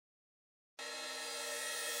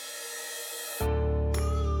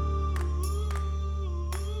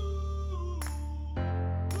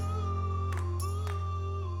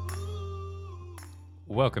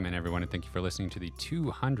Welcome in, everyone, and thank you for listening to the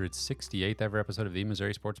 268th ever episode of the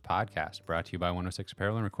Missouri Sports Podcast, brought to you by 106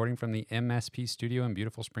 Apparel and recording from the MSP studio in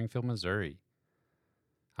beautiful Springfield, Missouri.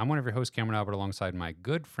 I'm one of your hosts, Cameron Albert, alongside my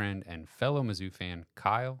good friend and fellow Mizzou fan,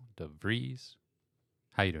 Kyle DeVries.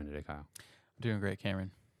 How you doing today, Kyle? I'm doing great,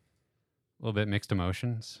 Cameron. A little bit mixed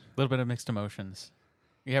emotions. A little bit of mixed emotions.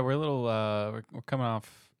 Yeah, we're a little. We're coming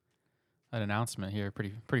off an announcement here,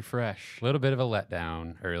 pretty fresh. A little bit of a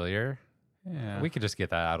letdown earlier. Yeah, We could just get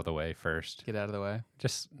that out of the way first. get out of the way.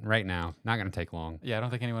 Just right now. Not going to take long. Yeah, I don't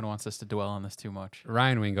think anyone wants us to dwell on this too much.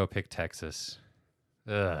 Ryan Wingo picked Texas.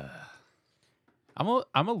 Ugh.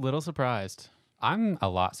 I'm a little surprised. I'm a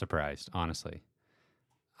lot surprised, honestly.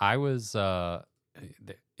 I was,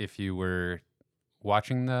 if you were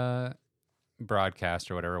watching the broadcast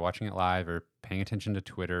or whatever, watching it live or paying attention to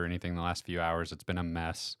Twitter or anything the last few hours, it's been a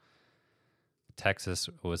mess. Texas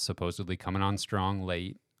was supposedly coming on strong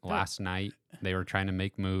late. Last night, they were trying to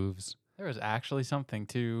make moves. There was actually something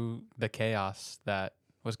to the chaos that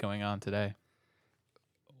was going on today.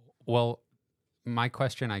 Well, my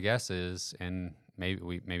question, I guess, is, and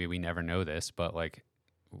maybe we never know this, but like,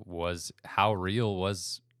 was how real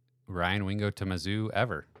was Ryan Wingo to Mizzou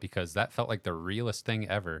ever? Because that felt like the realest thing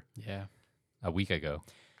ever. Yeah, A week ago.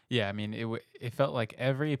 yeah. I mean, it felt like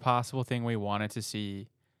every possible thing we wanted to see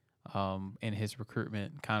in his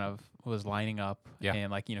recruitment kind of was lining up. Yeah.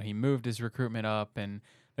 And like, he moved his recruitment up, and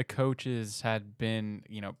the coaches had been,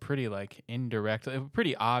 pretty like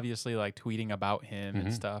pretty obviously like tweeting about him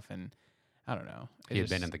and stuff. And I don't know. He had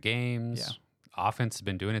been in the games. Yeah. Offense has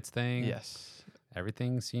been doing its thing. Yes.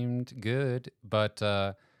 Everything seemed good. But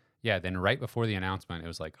then right before the announcement, it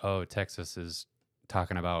was like, oh, Texas is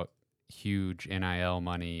talking about huge NIL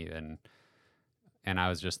money. And I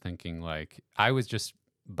was just thinking, like, I was just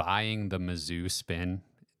buying the Mizzou spin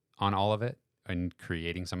on all of it and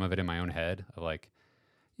creating some of it in my own head of like,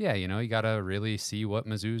 yeah, you got to really see what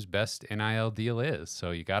Mizzou's best NIL deal is.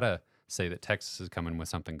 So you got to say that Texas is coming with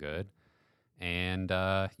something good. And,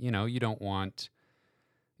 you don't want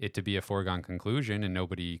it to be a foregone conclusion and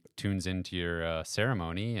nobody tunes into your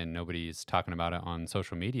ceremony and nobody's talking about it on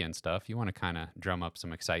social media and stuff. You want to kind of drum up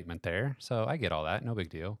some excitement there. So I get all that. No big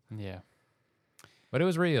deal. Yeah. But it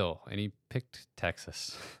was real, and he picked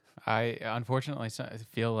Texas. I unfortunately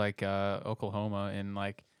feel like Oklahoma in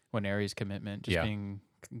like Waneri's commitment, just being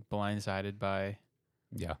blindsided by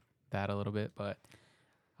that a little bit. But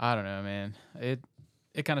I don't know, man.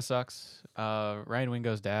 It kind of sucks. Ryan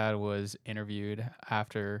Wingo's dad was interviewed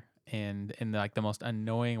after, and in like the most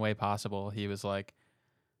annoying way possible, he was like,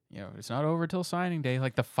 it's not over till signing day.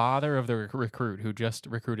 Like the father of the recruit who just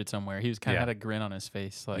recruited somewhere, he was kind of had a grin on his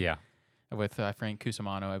face, like with Frank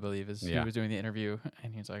Cusimano, I believe, he was doing the interview,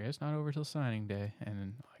 and he's like, it's not over till signing day, and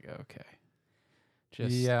then like, okay,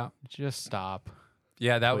 just stop.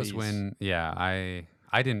 Yeah, that please. was when I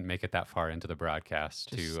didn't make it that far into the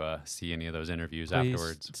broadcast to see any of those interviews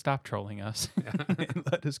afterwards. Stop trolling us and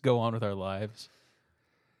let us go on with our lives.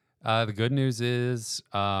 The good news is,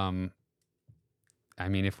 I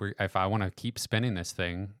mean, if I want to keep spinning this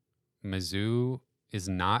thing, Mizzou is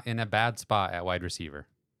not in a bad spot at wide receiver.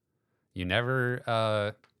 You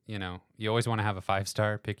never, you always want to have a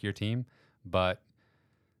 5-star pick your team, but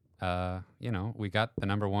we got the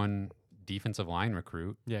number one defensive line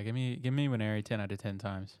recruit. Yeah, give me Waneri 10 out of 10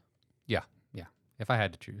 times. Yeah, if I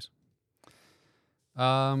had to choose.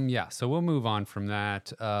 So we'll move on from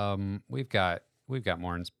that. We've got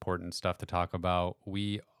more important stuff to talk about.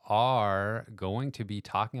 We are going to be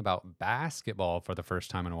talking about basketball for the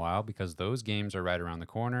first time in a while because those games are right around the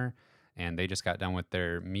corner, and they just got done with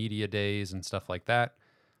their media days and stuff like that.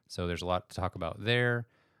 So there's a lot to talk about there.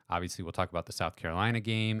 Obviously, we'll talk about the South Carolina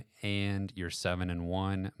game and your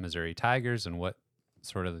 7-1 Missouri Tigers and what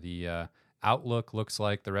sort of the outlook looks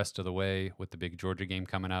like the rest of the way with the big Georgia game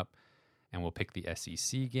coming up. And we'll pick the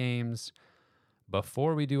SEC games.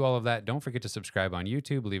 Before we do all of that, don't forget to subscribe on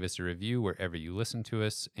YouTube, leave us a review wherever you listen to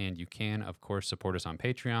us, and you can, of course, support us on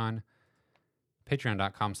Patreon,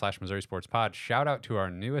 patreon.com/Missouri Sports Pod. Shout out to our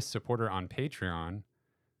newest supporter on Patreon,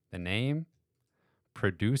 the name,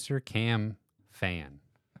 Producer Cam Fan.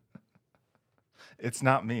 It's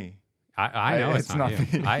not me. I know it's not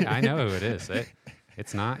you. me. I know who it is.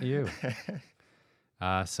 It's not you.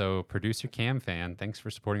 So Producer Cam Fan, thanks for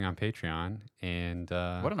supporting on Patreon. And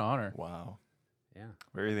What an honor. Wow. yeah,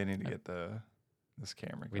 We really need to get this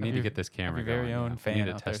camera. we need to get this camera your very going. own We fan need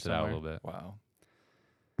to out there test it out a somewhere. little bit.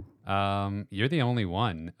 Wow. You're the only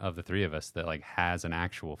one of the three of us that like has an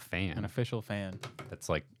actual fan An official fan. that's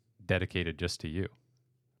like dedicated just to you.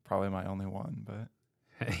 Probably my only one, but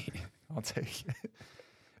Hey, I'll take it.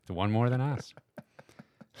 it's one more than us.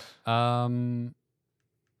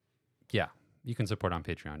 Yeah, you can support on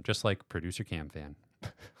Patreon, just like producer Cam Fan.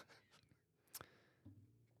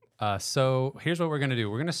 So here's what we're going to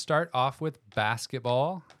do. We're going to start off with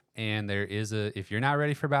basketball. And there is if you're not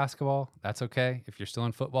ready for basketball, that's okay. If you're still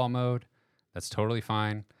in football mode, that's totally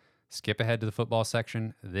fine. Skip ahead to the football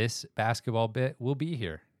section. This basketball bit will be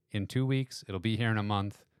here in 2 weeks. It'll be here in a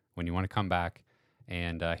month when you want to come back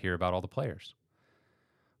and hear about all the players.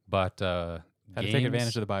 But how to take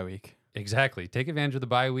advantage of the bye week. Exactly. Take advantage of the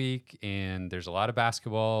bye week. And there's a lot of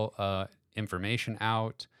basketball information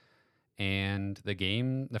out. And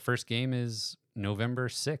the first game is November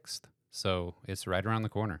 6th. So it's right around the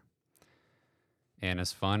corner. And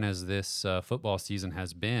as fun as this football season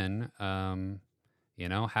has been, having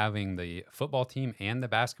the football team and the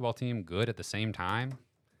basketball team good at the same time,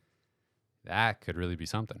 that could really be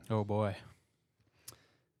something. Oh, boy.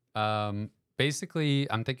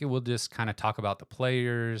 Basically, I'm thinking we'll just kind of talk about the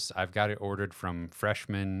players. I've got it ordered from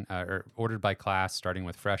freshmen, or ordered by class, starting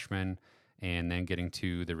with freshmen, and then getting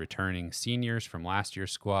to the returning seniors from last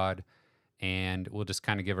year's squad. And we'll just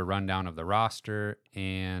kind of give a rundown of the roster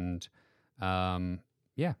and,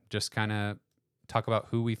 just kind of talk about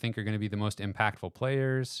who we think are going to be the most impactful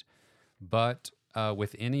players. But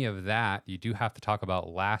with any of that, you do have to talk about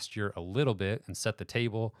last year a little bit and set the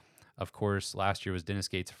table. Of course, last year was Dennis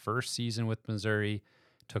Gates' first season with Missouri.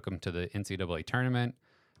 Took him to the NCAA tournament,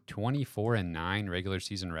 24-9 regular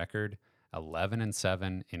season record,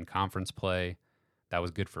 11-7 in conference play. That was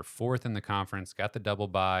good for fourth in the conference, got the double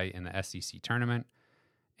bye in the SEC tournament,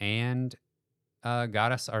 and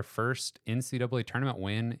got us our first NCAA tournament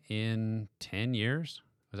win in 10 years.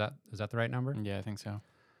 Is that the right number? Yeah, I think so.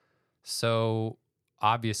 So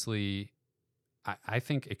obviously, I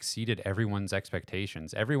think exceeded everyone's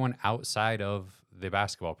expectations. Everyone outside of the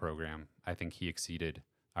basketball program, I think he exceeded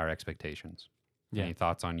our expectations. Yeah. Any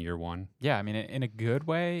thoughts on year one? Yeah, I mean, in a good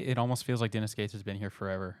way, it almost feels like Dennis Gates has been here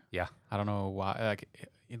forever. Yeah. I don't know why.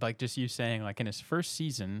 Like just you saying, like in his first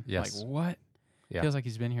season, yes. Like what? Yeah. Feels like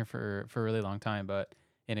he's been here for a really long time, but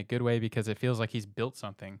in a good way because it feels like he's built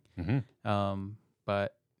something. Mm-hmm.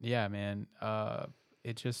 But yeah, man,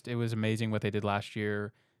 it was amazing what they did last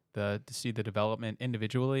year. To see the development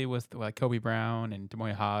individually with like Kobe Brown and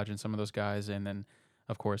Demoy Hodge and some of those guys, and then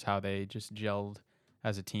of course how they just gelled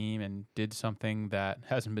as a team and did something that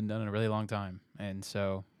hasn't been done in a really long time. And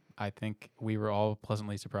so I think we were all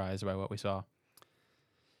pleasantly surprised by what we saw.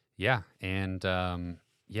 Yeah. And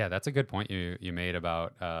that's a good point you made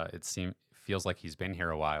about feels like he's been here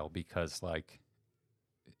a while because like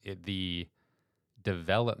the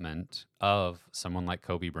development of someone like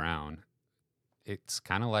Kobe Brown, it's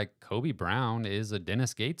kind of like Kobe Brown is a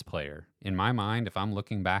Dennis Gates player. In my mind, if I'm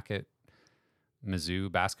looking back at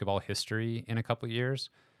Mizzou basketball history in a couple of years,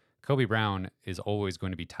 Kobe Brown is always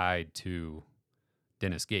going to be tied to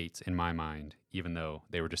Dennis Gates in my mind, even though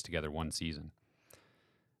they were just together one season.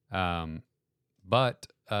 I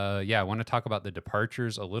want to talk about the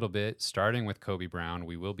departures a little bit, starting with Kobe Brown.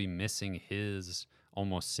 We will be missing his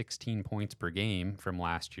almost 16 points per game from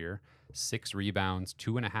last year, 6 rebounds,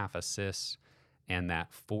 2.5 assists, and that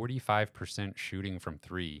 45% shooting from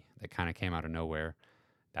three that kind of came out of nowhere.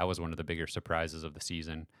 That was one of the bigger surprises of the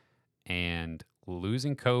season. And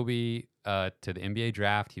losing Kobe to the NBA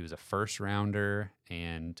draft, he was a first rounder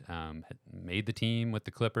and had made the team with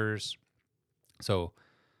the Clippers. So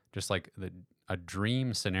just like a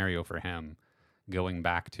dream scenario for him going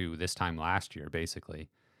back to this time last year, basically.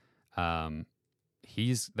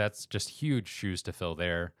 That's just huge shoes to fill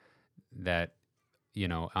there that,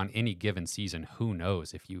 on any given season, who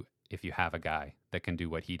knows if you have a guy that can do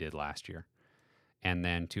what he did last year. And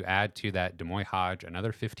then to add to that, Demoy Hodge,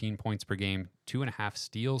 another 15 points per game, 2.5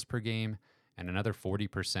 steals per game, and another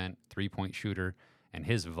 40% three-point shooter. And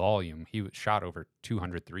his volume, he shot over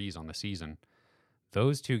 200 threes on the season.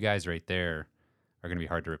 Those two guys right there are going to be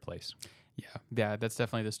hard to replace. Yeah, that's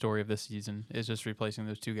definitely the story of this season, is just replacing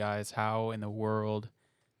those two guys. How in the world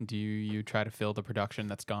do you try to fill the production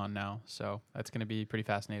that's gone now? So that's going to be pretty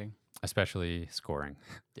fascinating. Especially scoring.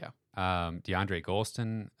 Yeah. DeAndre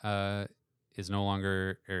Golston is no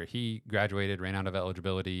longer, or he graduated, ran out of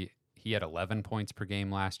eligibility. He had 11 points per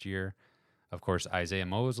game last year. Of course, Isaiah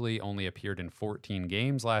Mosley only appeared in 14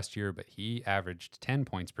 games last year, but he averaged 10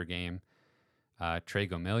 points per game. Trey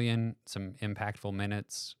Gomillion, some impactful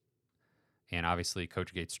minutes. And obviously,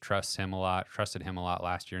 Coach Gates trusted him a lot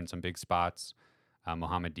last year in some big spots.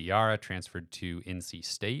 Mohamed Diarra transferred to NC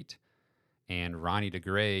State. And Ronnie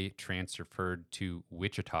DeGray transferred to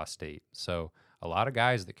Wichita State. So a lot of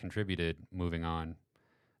guys that contributed moving on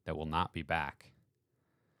that will not be back.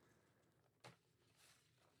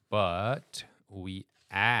 But we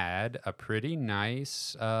add a pretty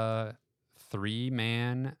nice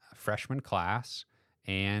 3-man freshman class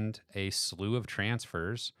and a slew of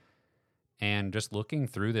transfers. And just looking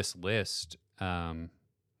through this list,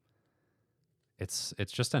 it's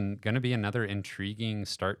just going to be another intriguing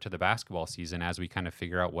start to the basketball season as we kind of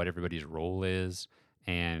figure out what everybody's role is.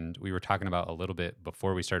 And we were talking about a little bit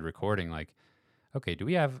before we started recording, like, okay,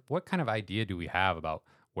 what kind of idea do we have about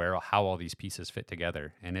how all these pieces fit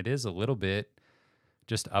together? And it is a little bit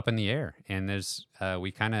just up in the air. And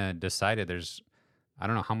we kind of decided I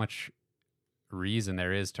don't know how much reason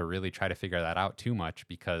there is to really try to figure that out too much,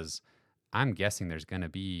 because I'm guessing there's going to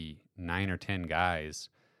be 9 or 10 guys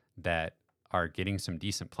that are getting some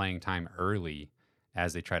decent playing time early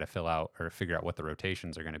as they try to fill out or figure out what the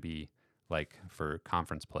rotations are going to be like for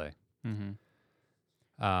conference play.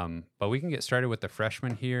 But we can get started with the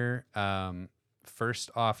freshmen here.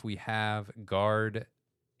 First off, we have guard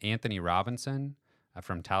Anthony Robinson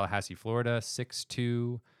from Tallahassee, Florida,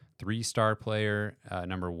 6'2", 3-star player,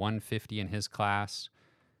 number 150 in his class.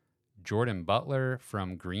 Jordan Butler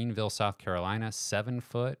from Greenville, South Carolina, 7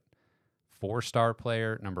 foot, 4-star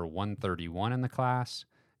player, number 131 in the class.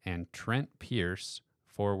 And Trent Pierce,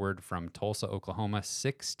 forward from Tulsa, Oklahoma,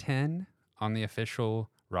 6'10 on the official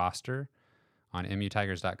roster on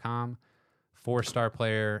mutigers.com. 4-star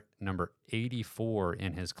player, number 84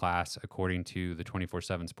 in his class, according to the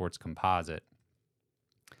 24/7 Sports Composite.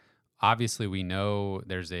 Obviously, we know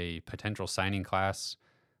there's a potential signing class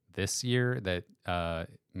this year that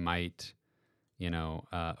might,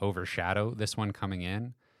 overshadow this one coming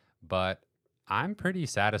in. But I'm pretty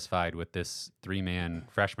satisfied with this 3-man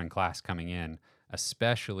freshman class coming in,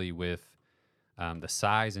 especially with the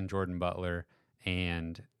size in Jordan Butler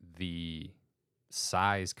and the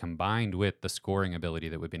size combined with the scoring ability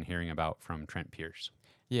that we've been hearing about from Trent Pierce.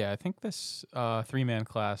 Yeah, I think this 3-man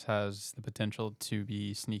class has the potential to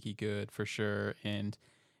be sneaky good for sure. And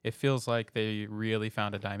it feels like they really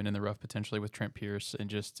found a diamond in the rough potentially with Trent Pierce and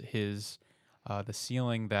just his the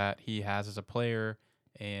ceiling that he has as a player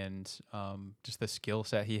and just the skill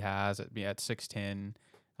set he has at 6'10".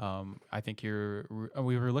 I think we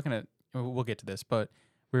were looking at, we'll get to this, but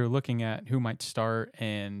we were looking at who might start,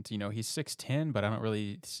 and he's 6'10", but I don't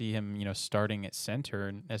really see him starting at center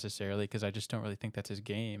necessarily, because I just don't really think that's his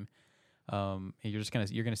game. You're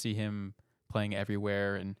gonna see him playing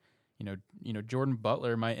everywhere, and Jordan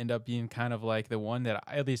Butler might end up being kind of like the one that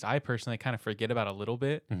at least I personally kind of forget about a little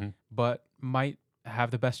bit, but might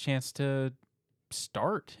have the best chance to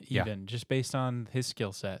start even just based on his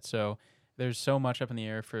skill set. So there's so much up in the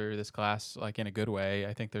air for this class, like in a good way.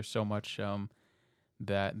 I think there's so much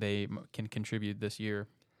that they can contribute this year.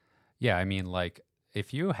 Yeah, I mean, like,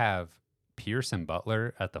 if you have Pierce and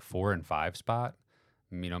Butler at the 4 and 5 spot,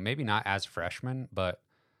 maybe not as freshmen, but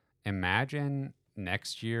imagine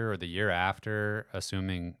next year or the year after,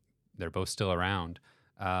 assuming they're both still around,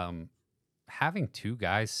 having 2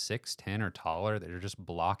 guys 6'10" or taller that are just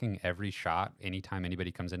blocking every shot anytime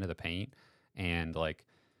anybody comes into the paint. And, like,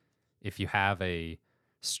 if you have a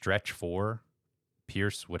stretch 4,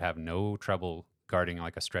 Pierce would have no trouble guarding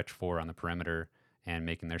like a stretch 4 on the perimeter and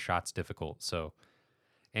making their shots difficult. So,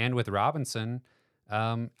 and with Robinson,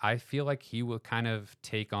 I feel like he will kind of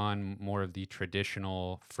take on more of the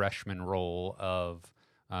traditional freshman role of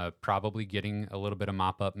probably getting a little bit of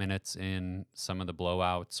mop-up minutes in some of the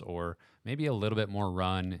blowouts, or maybe a little bit more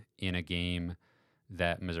run in a game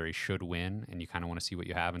that Missouri should win, and you kind of want to see what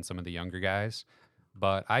you have in some of the younger guys.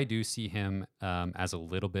 But I do see him as a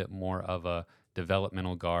little bit more of a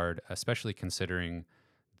developmental guard, especially considering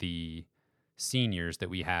the seniors that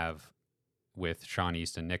we have with Sean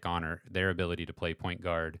East and Nick Honor, their ability to play point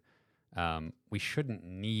guard. We shouldn't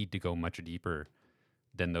need to go much deeper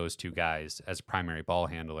than those 2 guys as primary ball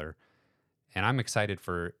handler. And I'm excited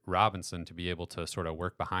for Robinson to be able to sort of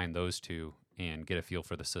work behind those 2 and get a feel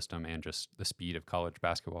for the system and just the speed of college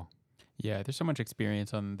basketball. Yeah, there's so much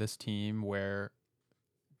experience on this team where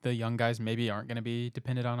the young guys maybe aren't going to be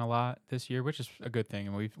depended on a lot this year, which is a good thing.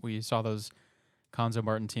 And we saw those Konzo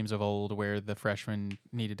Martin teams of old where the freshmen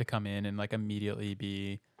needed to come in and like immediately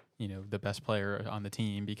be, the best player on the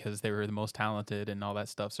team because they were the most talented and all that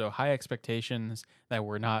stuff. So high expectations that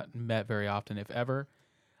were not met very often, if ever.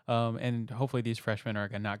 And hopefully these freshmen are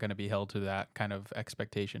not going to be held to that kind of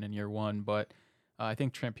expectation in year one. But I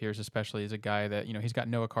think Trent Pierce especially is a guy that, he's got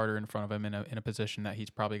Noah Carter in front of him in a position that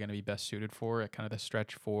he's probably going to be best suited for at kind of the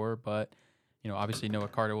stretch 4. But, obviously Noah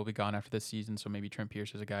Carter will be gone after this season. So maybe Trent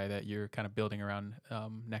Pierce is a guy that you're kind of building around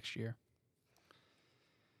next year.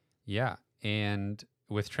 Yeah. And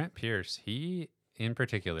with Trent Pierce, he in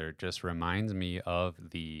particular just reminds me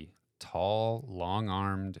of the tall,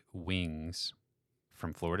 long-armed wings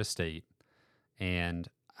from Florida State. And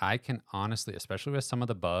I can honestly, especially with some of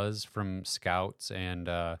the buzz from scouts and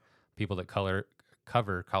people that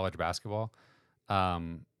cover college basketball,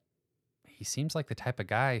 he seems like the type of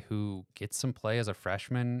guy who gets some play as a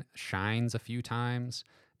freshman, shines a few times,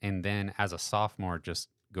 and then as a sophomore just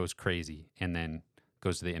goes crazy and then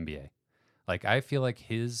goes to the NBA. Like, I feel like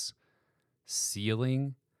his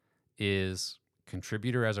ceiling is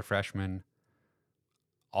contributor as a freshman,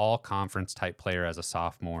 all conference type player as a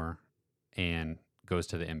sophomore, and goes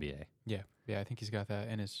to the NBA. Yeah. I think he's got that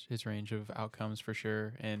in his range of outcomes for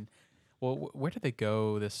sure. And well, where did they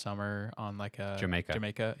go this summer on like a Jamaica?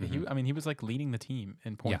 Mm-hmm. He was like leading the team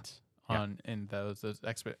in points in those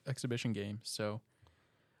exhibition games. So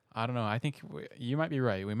I don't know. I think you might be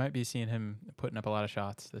right. We might be seeing him putting up a lot of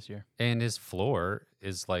shots this year. And his floor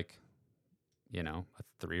is like, a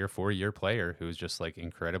 3 or 4 year player who's just like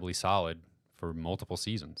incredibly solid for multiple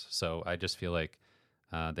seasons. So I just feel like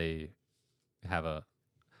they have a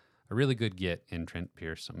really good get in Trent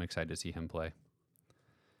Pierce. I'm excited to see him play.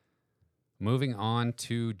 Moving on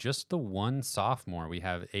to just the one sophomore, we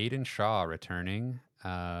have Aiden Shaw returning.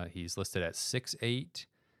 He's listed at 6'8".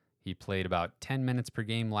 He played about 10 minutes per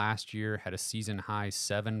game last year, had a season high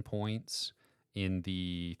 7 points in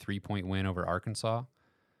the 3-point win over Arkansas.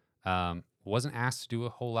 Wasn't asked to do a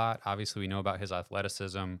whole lot. Obviously, we know about his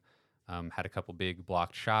athleticism. Had a couple big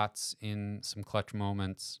blocked shots in some clutch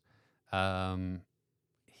moments.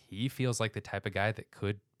 He feels like the type of guy that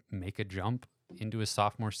could make a jump into his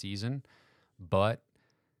sophomore season. But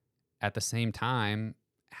at the same time,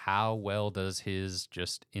 how well does his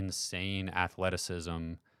just insane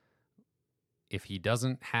athleticism, if he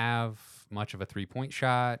doesn't have much of a 3-point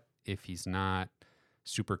shot, if he's not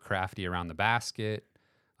super crafty around the basket,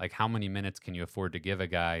 like how many minutes can you afford to give a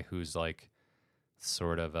guy who's like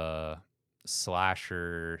sort of a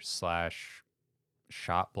slasher /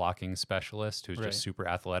 shot blocking specialist who's just super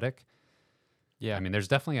athletic? Yeah. I mean, there's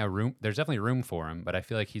definitely room for him, but I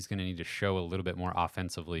feel like he's going to need to show a little bit more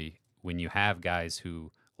offensively when you have guys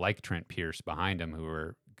who like Trent Pierce behind him who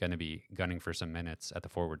are going to be gunning for some minutes at the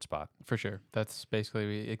forward spot. For sure. That's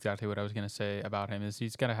basically exactly what I was going to say about him is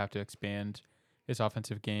he's going to have to expand his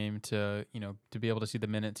offensive game to be able to see the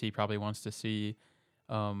minutes he probably wants to see.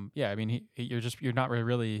 You're not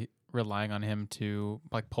really relying on him to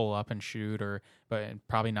like pull up and shoot but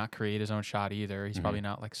probably not create his own shot either. He's probably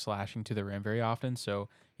not like slashing to the rim very often. So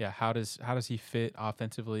yeah, how does he fit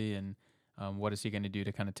offensively, and what is he going to do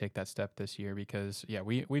to kind of take that step this year? Because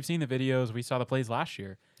we've seen the videos, we saw the plays last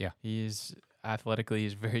year. Yeah, he's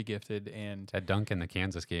very gifted, and that dunk in the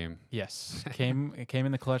Kansas game. Yes, came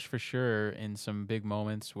in the clutch for sure in some big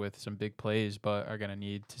moments with some big plays, but are going to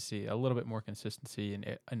need to see a little bit more consistency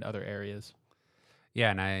in other areas.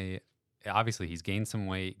 Yeah, and obviously he's gained some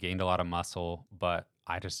weight, gained a lot of muscle, but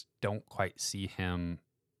I just don't quite see him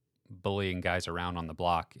bullying guys around on the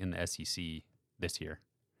block in the SEC this year.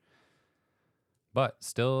 But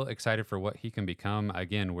still excited for what he can become.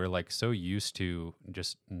 Again, we're like so used to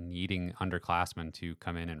just needing underclassmen to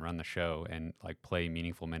come in and run the show and like play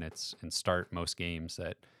meaningful minutes and start most games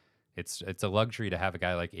that it's a luxury to have a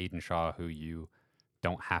guy like Aiden Shaw who you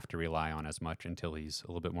don't have to rely on as much until he's a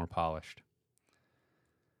little bit more polished.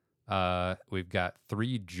 We've got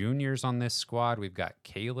 3 juniors on this squad. We've got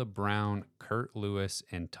Caleb Brown, Kurt Lewis,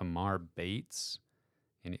 and Tamar Bates.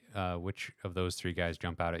 And which of those 3 guys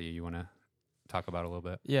jump out at you? You want to talk about a little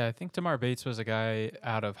bit? Yeah, I think Tamar Bates was a guy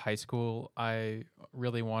out of high school I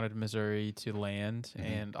really wanted Missouri to land,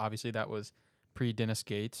 and obviously that was pre-Dennis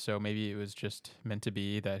Gates, so maybe it was just meant to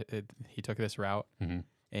be that he took this route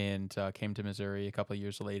and came to Missouri a couple of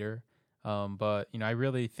years later. But I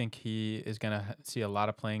really think he is going to see a lot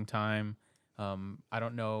of playing time. I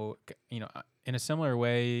don't know, in a similar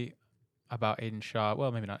way about Aiden Shaw.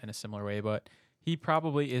 Well, maybe not in a similar way, but he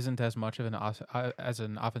probably isn't as much of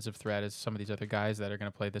an offensive threat as some of these other guys that are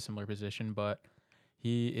going to play the similar position. But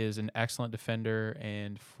he is an excellent defender,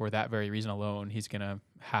 and for that very reason alone, he's going to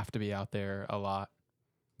have to be out there a lot.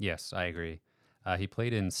 Yes, I agree. He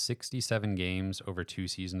played in 67 games over 2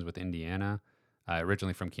 seasons with Indiana.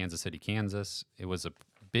 Originally from Kansas City, Kansas. It was a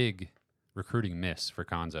big recruiting miss for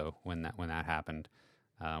Konzo when that happened.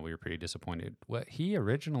 We were pretty disappointed. He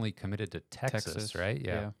originally committed to Texas, right?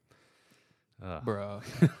 Yeah. Bro.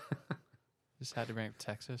 Just had to bring up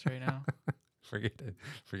Texas right now.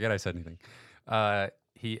 Forget I said anything.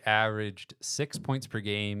 He averaged 6 points per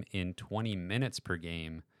game in 20 minutes per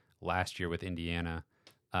game last year with Indiana.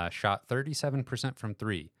 Shot 37% from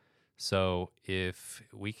 3. So if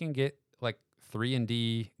we can get like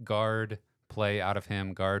 3-and-D guard play out of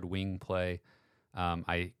him, guard wing play,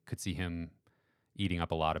 I could see him eating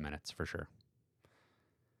up a lot of minutes for sure.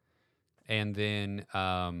 And then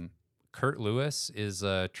Kurt Lewis is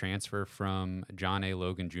a transfer from John A.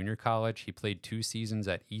 Logan Junior College. He played 2 seasons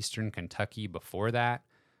at Eastern Kentucky before that.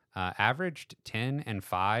 Averaged 10 and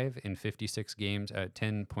 5 in 56 games,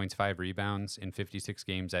 10 points, 5 rebounds in 56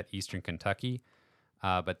 games at Eastern Kentucky.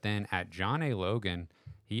 But then at John A. Logan,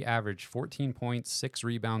 he averaged 14 points, 6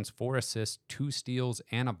 rebounds, 4 assists, 2 steals,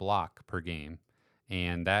 and a block per game.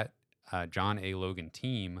 And that John A. Logan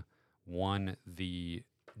team won the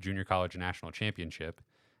Junior College National Championship.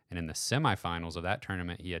 And in the semifinals of that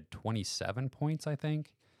tournament, he had 27 points, I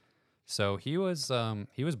think. So he was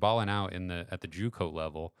balling out at the JUCO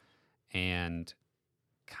level, and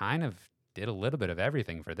kind of did a little bit of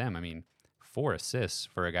everything for them. I mean, 4 assists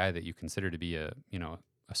for a guy that you consider to be a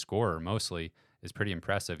scorer mostly is pretty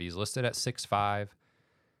impressive. He's listed at 6'5",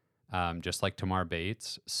 just like Tamar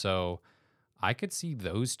Bates. So I could see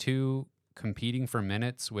those two competing for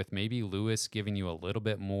minutes, with maybe Lewis giving you a little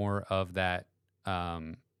bit more of that,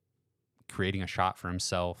 creating a shot for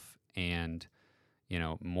himself, and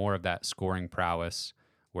more of that scoring prowess,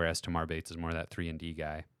 whereas Tamar Bates is more of that 3-and-D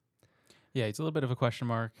guy. Yeah, he's a little bit of a question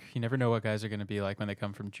mark. You never know what guys are going to be like when they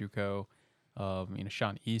come from JUCO.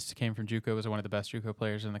 Sean East came from JUCO, was one of the best JUCO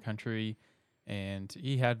players in the country, and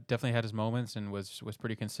he definitely had his moments and was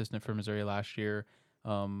pretty consistent for Missouri last year.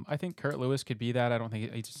 I think Kurt Lewis could be that. I don't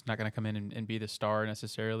think he's not going to come in and be the star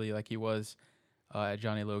necessarily like he was at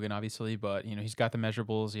Johnny Logan, obviously, but he's got the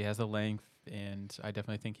measurables, he has the length, and I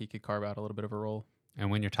definitely think he could carve out a little bit of a role. And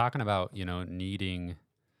when you're talking about needing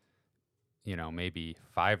maybe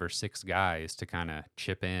 5 or 6 guys to kind of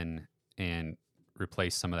chip in and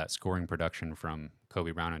replace some of that scoring production from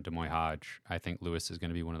Kobe Brown and Demoy Hodge, I think Lewis is going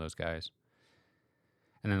to be one of those guys.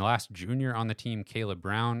 And then the last junior on the team, Caleb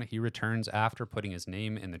Brown, he returns after putting his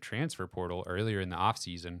name in the transfer portal earlier in the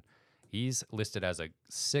offseason. He's listed as a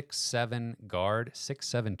 6'7" guard,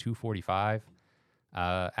 6'7", 245.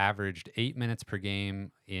 Averaged 8 minutes per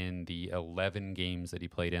game in the 11 games that he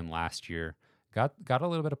played in last year. Got a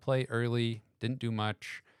little bit of play early, didn't do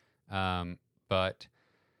much, but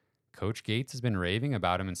Coach Gates has been raving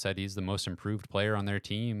about him and said he's the most improved player on their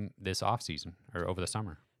team this offseason or over the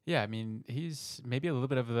summer. Yeah, I mean, he's maybe a little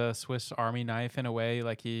bit of the Swiss Army knife in a way.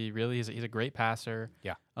 Like, he really is. He's a great passer.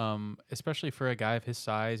 Yeah. Especially for a guy of his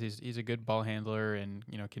size, he's a good ball handler, and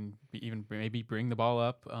can even maybe bring the ball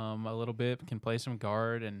up a little bit. Can play some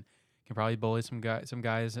guard and can probably bully some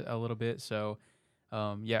guys a little bit. So,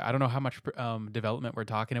 I don't know how much development we're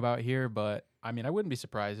talking about here, but I mean, I wouldn't be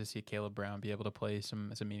surprised to see Caleb Brown be able to play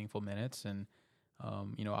some meaningful minutes. And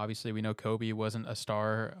obviously we know Kobe wasn't a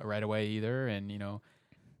star right away either, and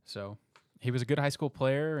so he was a good high school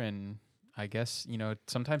player, and I guess,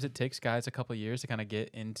 sometimes it takes guys a couple of years to kind of get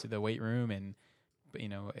into the weight room and,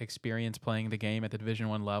 experience playing the game at the Division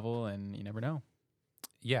I level, and you never know.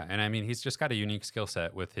 Yeah, and I mean, he's just got a unique skill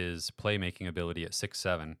set with his playmaking ability at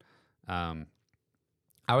 6'7".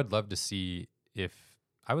 I would love to see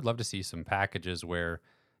some packages where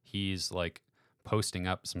he's like posting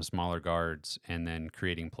up some smaller guards and then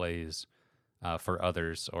creating plays for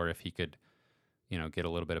others, or if he could get a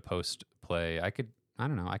little bit of post play. I could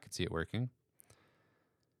see it working.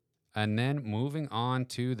 And then moving on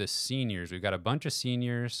to the seniors. We've got a bunch of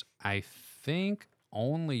seniors. I think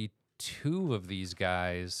only 2 of these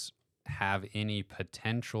guys have any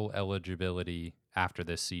potential eligibility after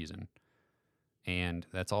this season. And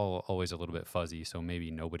that's always a little bit fuzzy, so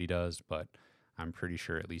maybe nobody does, but I'm pretty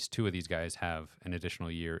sure at least 2 of these guys have an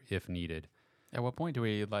additional year if needed. At what point do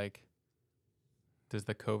we does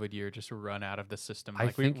the COVID year just run out of the system? I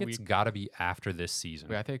think it's got to be after this season.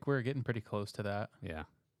 I think we're getting pretty close to that. Yeah.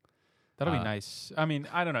 That'll be nice. I mean,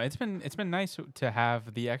 I don't know. It's been nice to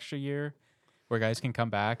have the extra year where guys can come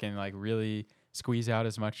back and like really squeeze out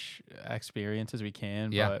as much experience as we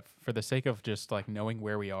can. Yeah. But for the sake of just like knowing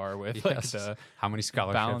where we are with like how many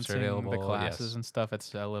scholarships are available, the classes and stuff,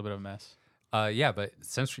 it's a little bit of a mess. But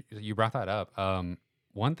since you brought that up,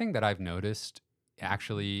 one thing that I've noticed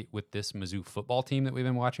actually with this Mizzou football team that we've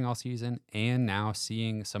been watching all season, and now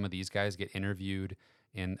seeing some of these guys get interviewed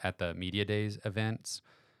at the media days events,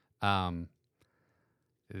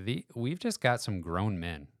 we've just got some grown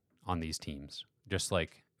men on these teams, just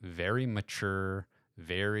like very mature,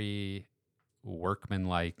 very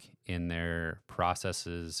workmanlike in their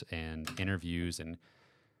processes and interviews, and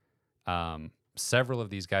several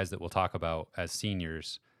of these guys that we'll talk about as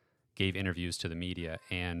seniors gave interviews to the media,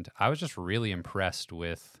 and I was just really impressed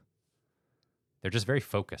with, they're just very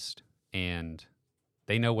focused, and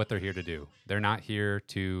they know what they're here to do. They're not here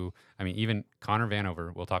to, even Connor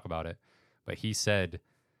Vanover, we'll talk about it, but he said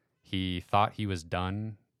he thought he was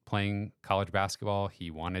done playing college basketball.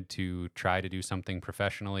 He wanted to try to do something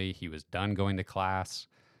professionally. He was done going to class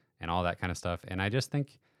and all that kind of stuff. And I just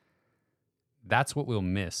think that's what we'll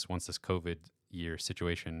miss once this COVID year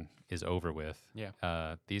situation is over with.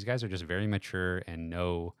 Yeah. These guys are just very mature and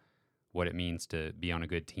know what it means to be on a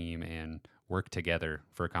good team and work together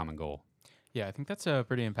for a common goal. Yeah, I think that's a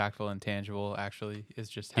pretty impactful and tangible, actually, is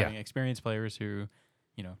just having experienced players who,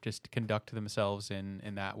 just conduct themselves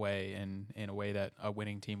in that way and in a way that a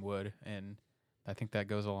winning team would. And I think that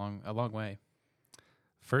goes a long way.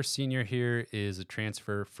 First senior here is a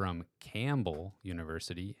transfer from Campbell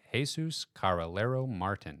University, Jesus Caralero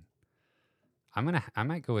Martin. I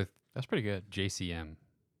might go with That's pretty good. JCM.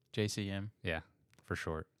 JCM. Yeah, for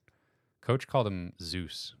short. Coach called him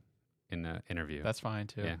Zeus in the interview. That's fine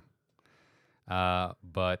too. Yeah.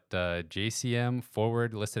 But JCM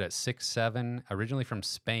forward listed at 6'7", originally from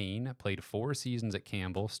Spain, played 4 seasons at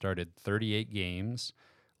Campbell, started 38 games.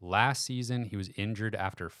 Last season, he was injured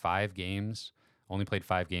after 5 games, only played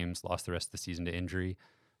 5 games, lost the rest of the season to injury.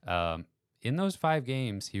 In those 5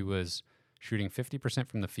 games, he was shooting 50%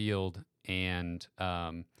 from the field and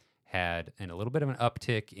had a little bit of an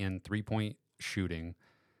uptick in 3-point shooting.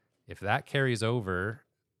 If that carries over,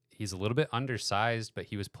 he's a little bit undersized, but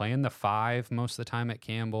he was playing the 5 most of the time at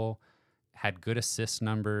Campbell, had good assist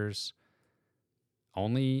numbers,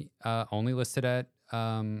 only listed at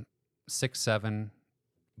 6'7",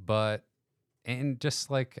 and just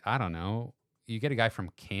like, I don't know, you get a guy from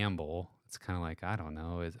Campbell, it's kind of like, I don't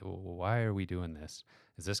know, why are we doing this?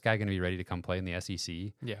 Is this guy going to be ready to come play in the SEC?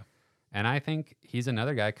 Yeah. And I think he's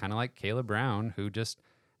another guy kind of like Caleb Brown who just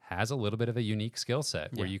has a little bit of a unique skill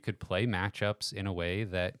set where you could play matchups in a way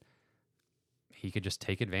that he could just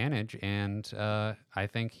take advantage. And I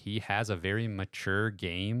think he has a very mature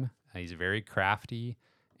game. He's very crafty.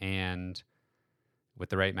 And with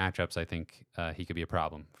the right matchups, I think he could be a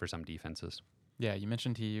problem for some defenses. Yeah, you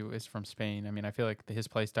mentioned he is from Spain. I mean, I feel like his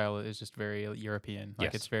play style is just very European.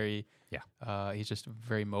 Like it's very, he's just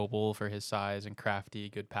very mobile for his size and crafty,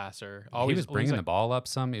 good passer. He was bringing the ball up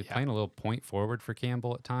some. He was playing a little point forward for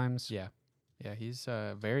Campbell at times. Yeah, he's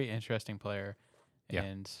a very interesting player,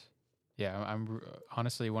 and I'm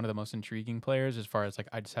honestly one of the most intriguing players as far as like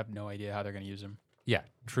I just have no idea how they're going to use him. Yeah,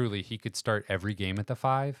 truly, he could start every game at the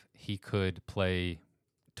 5. He could play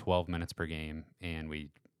 12 minutes per game, and we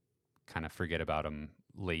kind of forget about him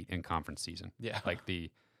late in conference season. Yeah. Like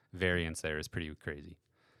the variance there is pretty crazy.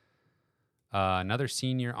 Another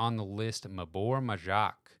senior on the list, Mabor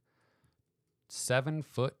Majak,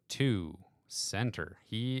 7'2" center.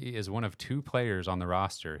 He is one of 2 players on the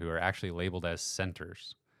roster who are actually labeled as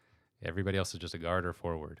centers. Everybody else is just a guard or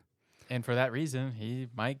forward. And for that reason, he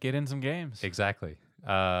might get in some games. Exactly.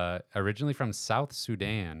 Originally from South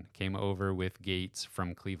Sudan, came over with Gates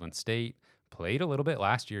from Cleveland State. Played a little bit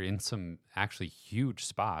last year in some actually huge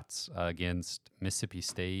spots against Mississippi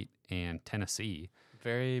State and Tennessee.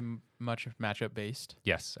 Very much matchup based.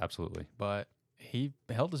 Yes, absolutely. But he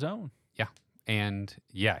held his own. Yeah. And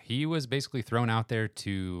he was basically thrown out there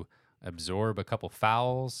to absorb a couple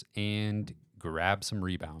fouls and grab some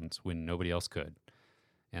rebounds when nobody else could.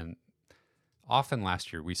 And often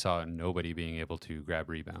last year we saw nobody being able to grab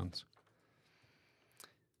rebounds.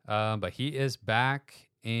 But he is back,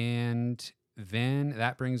 and then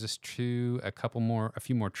that brings us to a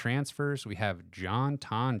few more transfers. We have John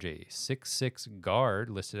Tonje, 6'6" guard,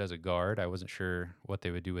 listed as a guard. I wasn't sure what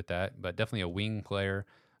they would do with that, but definitely a wing player.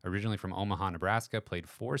 Originally from Omaha, Nebraska, played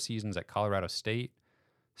 4 seasons at Colorado State,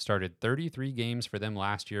 started 33 games for them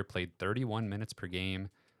last year, played 31 minutes per game,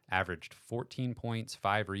 averaged 14 points,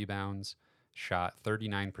 5 rebounds, shot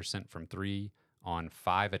 39% from 3 on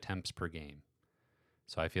 5 attempts per game.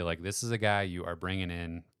 So I feel like this is a guy you are bringing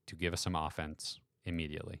in to give us some offense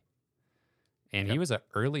immediately. And he was an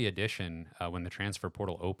early addition when the transfer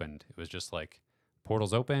portal opened. It was just like,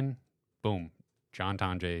 portal's open, boom, John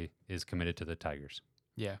Tonje is committed to the Tigers.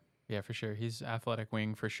 Yeah, for sure. He's athletic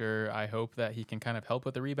wing for sure. I hope that he can kind of help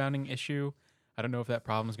with the rebounding issue. I don't know if that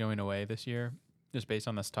problem's going away this year, just based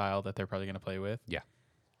on the style that they're probably going to play with. Yeah.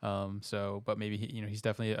 But maybe he's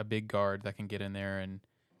definitely a big guard that can get in there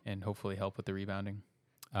and hopefully help with the rebounding.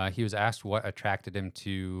 He was asked what attracted him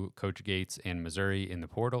to Coach Gates and Missouri in the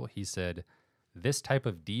portal. He said, "This type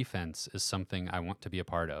of defense is something I want to be a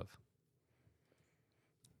part of."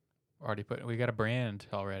 We got a brand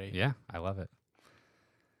already. Yeah, I love it.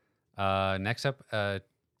 Next up,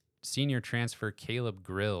 senior transfer Caleb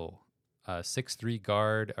Grill, 6'3"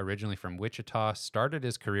 guard, originally from Wichita, started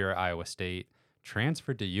his career at Iowa State,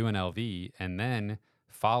 transferred to UNLV, and then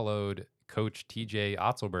followed Coach TJ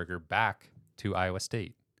Otzelberger back to Iowa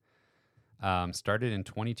State. Started in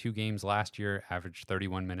 22 games last year, averaged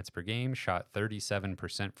 31 minutes per game, shot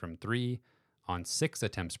 37% from three on 6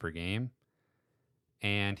 attempts per game.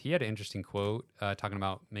 And he had an interesting quote talking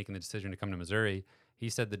about making the decision to come to Missouri. He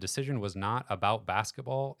said the decision was not about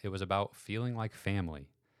basketball. It was about feeling like family,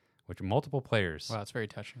 which multiple players. Wow, that's very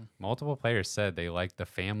touching. Multiple players said they liked the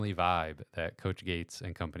family vibe that Coach Gates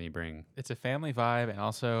and company bring. It's a family vibe. And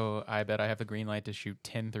also, I bet I have the green light to shoot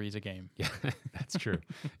 10 threes a game. Yeah, that's true.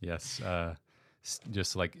 Yes.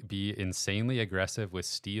 Just like be insanely aggressive with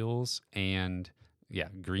steals and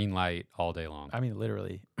green light all day long. I mean,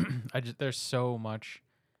 literally, there's so much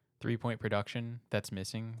 3-point production that's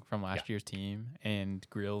missing from last year's team, and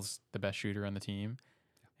Grill's the best shooter on the team.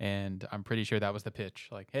 And I'm pretty sure that was the pitch.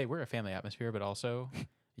 Like, hey, we're a family atmosphere, but also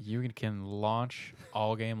you can launch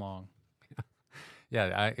all game long.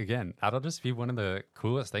 Again, that'll just be one of the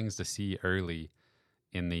coolest things to see early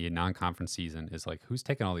in the non-conference season is like who's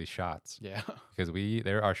taking all these shots. Yeah, because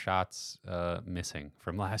there are shots missing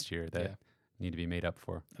from last year that need to be made up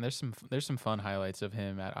for. And there's some fun highlights of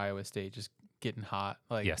him at Iowa State just getting hot.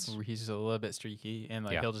 Like he's a little bit streaky, and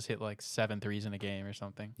like he'll just hit like 7 threes in a game or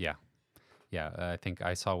something. Yeah. I think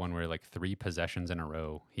I saw one where like 3 possessions in a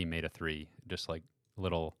row he made a 3, just like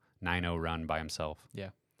little 9-0 run by himself. Yeah.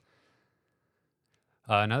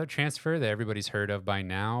 Another transfer that everybody's heard of by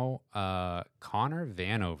now, Connor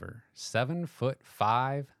Vanover,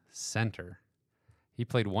 7'5" center. He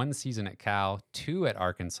played 1 season at Cal, 2 at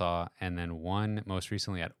Arkansas, and then 1 most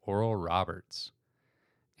recently at Oral Roberts.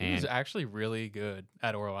 He was actually really good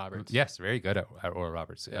at Oral Roberts. Yes, very good at Oral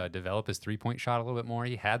Roberts. Developed his 3-point shot a little bit more.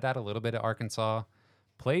 He had that a little bit at Arkansas.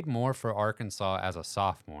 Played more for Arkansas as a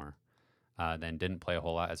sophomore, then didn't play a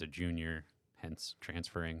whole lot as a junior, hence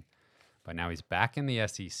transferring. But now he's back in the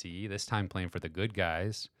SEC, this time playing for the good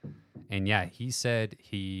guys. And he said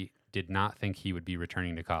he did not think he would be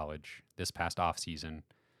returning to college this past offseason.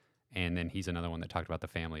 And then he's another one that talked about the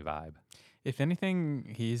family vibe. If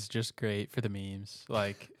anything, he's just great for the memes.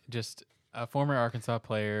 Like, just a former Arkansas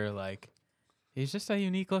player. Like, he's just a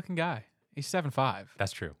unique looking guy. He's 7'5".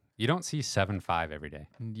 That's true. You don't see 7'5" every day.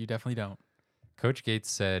 You definitely don't. Coach Gates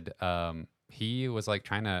said he was like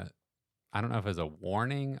trying to, I don't know if it was a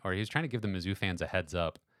warning or he was trying to give the Mizzou fans a heads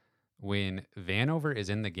up. When Vanover is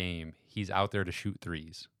in the game, he's out there to shoot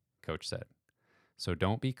threes, Coach said. So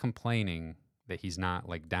don't be complaining that he's not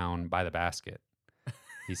like down by the basket.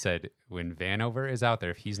 He said when Vanover is out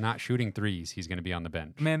there, if he's not shooting threes, he's going to be on the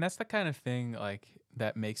bench. Man, that's the kind of thing like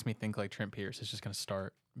that makes me think like Trent Pierce is just going to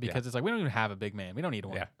start because it's like we don't even have a big man. We don't need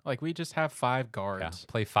one. Yeah. Like we just have 5 guards. Yeah.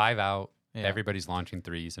 Play 5 out. Yeah. Everybody's launching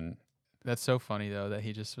threes. And that's so funny though that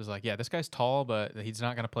he just was like, this guy's tall, but he's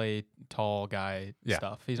not going to play tall guy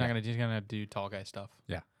stuff. He's not going to. He's going to do tall guy stuff.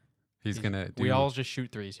 Yeah. He's going to do. We all just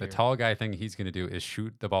shoot threes here. The tall guy thing he's going to do is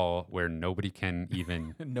shoot the ball where nobody can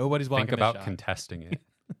even nobody's think about contesting it.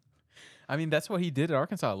 I mean, that's what he did at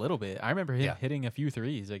Arkansas a little bit. I remember him hitting a few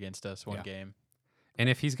threes against us one game. And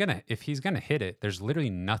if he's gonna hit it, there's literally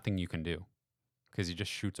nothing you can do because he just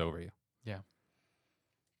shoots over you. Yeah,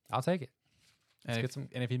 I'll take it. And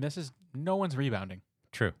if he misses, no one's rebounding.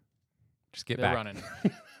 True. Just get They're back. running.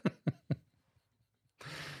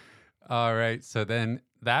 All right. So then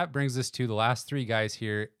that brings us to the last 3 guys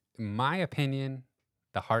here. In my opinion,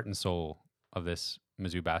 the heart and soul of this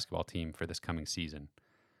Mizzou basketball team for this coming season.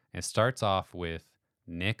 It starts off with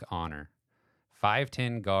Nick Honor,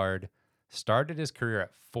 5'10" guard, started his career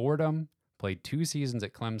at Fordham, played 2 seasons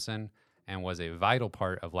at Clemson, and was a vital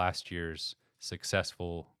part of last year's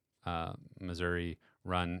successful Missouri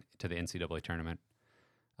run to the NCAA tournament.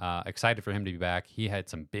 Excited for him to be back. He had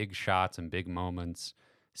some big shots and big moments.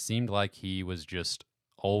 Seemed like he was just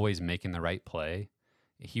always making the right play.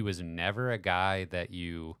 He was never a guy that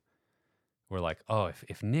you were like, oh,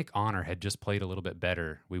 if Nick Honor had just played a little bit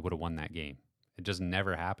better, we would have won that game. It just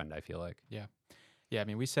never happened, I feel like. Yeah. I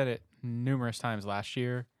mean, we said it numerous times last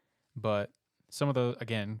year, but some of those,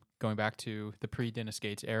 again, going back to the pre-Dennis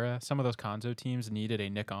Gates era, some of those Conzo teams needed a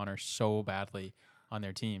Nick Honor so badly on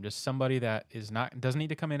their team. Just somebody that doesn't need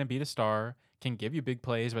to come in and be the star, can give you big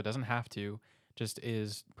plays, but doesn't have to. Just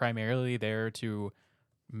is primarily there to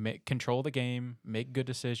control the game, make good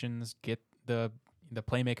decisions, get the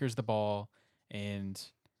playmakers the ball. And,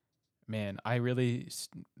 man, I really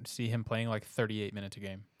see him playing like 38 minutes a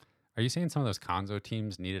game. Are you saying some of those Conzo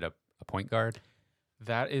teams needed a point guard?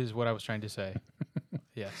 That is what I was trying to say.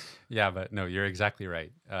 Yes. Yeah, but no, you're exactly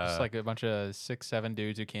right. It's like a bunch of 6'7"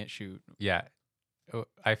 dudes who can't shoot. Yeah.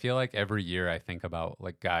 I feel like every year I think about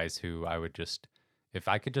like guys who I would just, if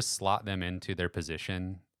I could just slot them into their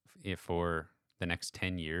position for the next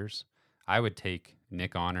 10 years, I would take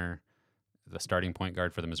Nick Honor, the starting point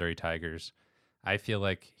guard for the Missouri Tigers. I feel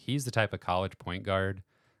like he's the type of college point guard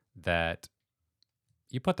that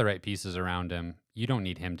you put the right pieces around him. You don't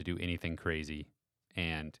need him to do anything crazy,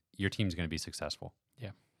 and your team's going to be successful.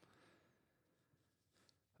 Yeah.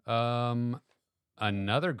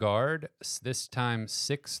 Another guard, this time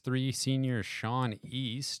 6'3" senior Sean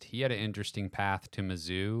East. He had an interesting path to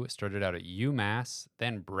Mizzou. Started out at UMass,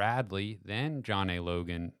 then Bradley, then John A.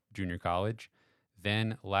 Logan Junior College.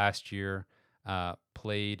 Then last year,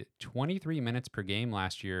 played 23 minutes per game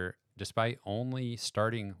last year, despite only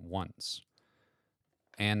starting once.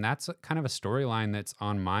 And that's kind of a storyline that's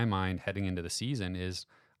on my mind heading into the season is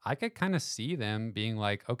I could kind of see them being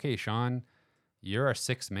like, okay, Sean, you're our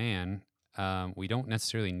sixth man. We don't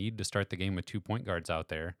necessarily need to start the game with 2 point guards out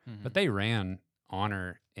there, but they ran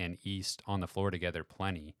Honor and East on the floor together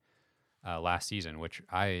plenty last season, which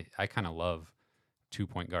I kind of love 2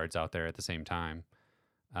 point guards out there at the same time,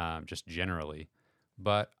 just generally.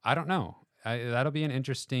 But I don't know. That'll be an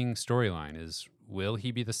interesting storyline is will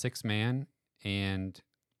he be the sixth man and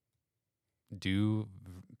do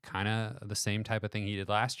kind of the same type of thing he did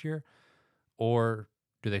last year? Or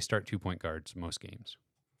do they start 2 point guards most games?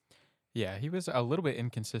 Yeah, he was a little bit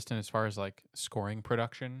inconsistent as far as like scoring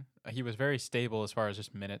production. He was very stable as far as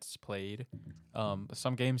just minutes played.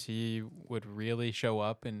 Some games he would really show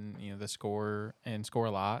up and the score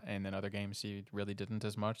a lot, and then other games he really didn't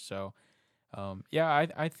as much. So,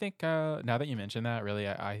 I think now that you mention that, really,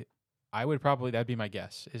 I would probably that'd be my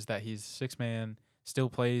guess is that he's six man, still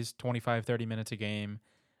plays 25, 30 minutes a game,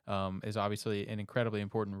 is obviously an incredibly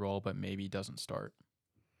important role, but maybe doesn't start.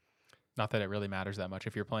 Not that it really matters that much.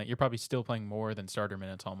 If you're playing, you're probably still playing more than starter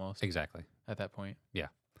minutes almost. Exactly. At that point. Yeah.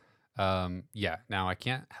 Now I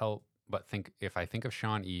can't help but think, if I think of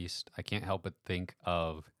Sean East, I can't help but think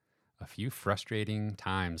of a few frustrating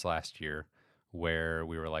times last year where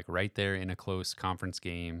we were like right there in a close conference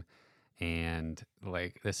game. And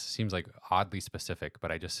like, this seems like oddly specific,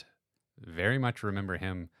 but I just very much remember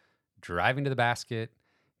him driving to the basket,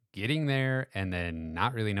 getting there, and then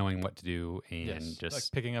not really knowing what to do, and just like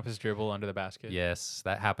picking up his dribble under the basket. Yes,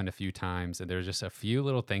 that happened a few times, and there's just a few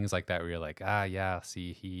little things like that where you're like,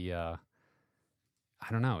 see, he, I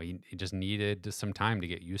don't know, he just needed some time to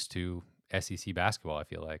get used to SEC basketball. I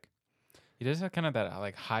feel like he does have kind of that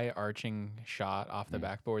like high arching shot off the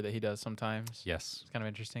backboard that he does sometimes. Yes, it's kind of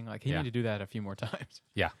interesting. Like he needed to do that a few more times.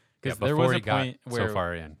 Yeah, because there was a point where so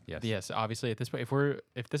far in. Yes, obviously at this point,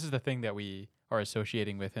 if this is the thing that we are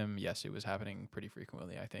associating with him, yes, it was happening pretty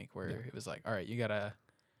frequently, I think, where it was like, all right, you got to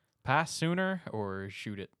pass sooner or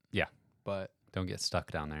shoot it. Yeah. But don't get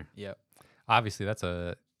stuck down there. Yep. Obviously, that's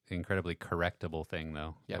a incredibly correctable thing,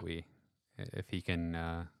 though, yeah. that if he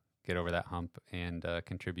can get over that hump and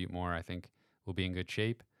contribute more, I think we'll be in good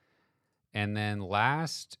shape. And then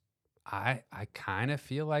last, I kind of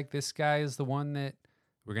feel like this guy is the one that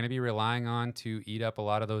we're going to be relying on to eat up a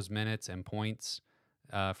lot of those minutes and points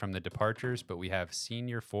from the departures, but we have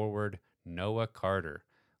senior forward Noah Carter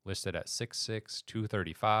listed at 6'6",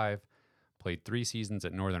 235, played 3 seasons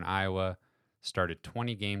at Northern Iowa, started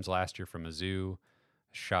 20 games last year from Mizzou,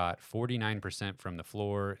 shot 49% from the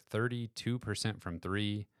floor, 32% from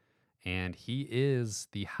 3, and he is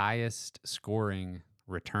the highest scoring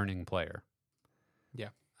returning player. Yeah.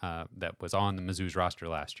 That was on the Mizzou's roster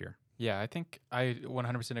last year. Yeah, I think I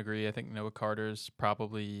 100% agree. I think Noah Carter's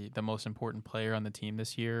probably the most important player on the team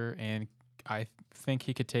this year, and I think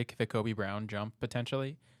he could take the Kobe Brown jump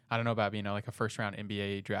potentially. I don't know about being like a first-round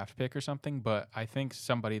NBA draft pick or something, but I think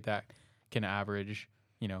somebody that can average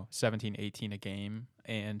 17, 18 a game,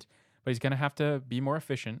 but he's going to have to be more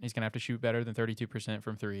efficient. He's going to have to shoot better than 32%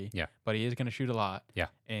 from 3. Yeah. But he is going to shoot a lot. Yeah.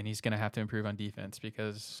 And he's going to have to improve on defense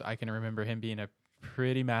because I can remember him being a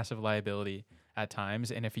pretty massive liability at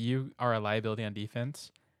times, and if you are a liability on defense,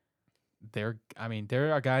 there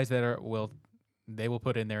are guys that will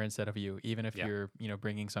put in there instead of you, even if you're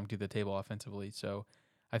bringing some to the table offensively. So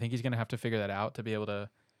I think he's going to have to figure that out to be able to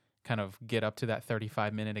kind of get up to that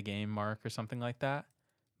 35-minute a game mark or something like that.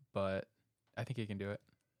 But I think he can do it.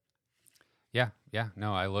 Yeah.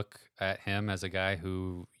 No, I look at him as a guy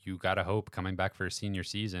who you gotta hope coming back for a senior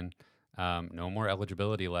season. No more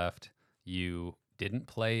eligibility left. You didn't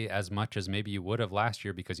play as much as maybe you would have last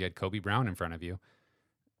year because you had Kobe Brown in front of you.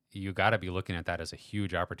 You got to be looking at that as a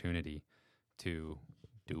huge opportunity to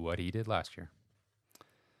do what he did last year.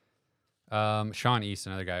 Sean East,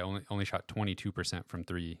 another guy, only shot 22% from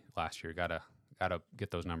 3 last year. Gotta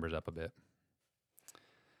get those numbers up a bit.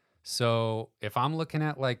 So if I'm looking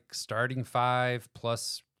at like starting 5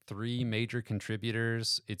 plus 3 major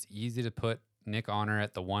contributors, it's easy to put Nick Honor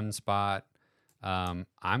at the 1 spot. I'm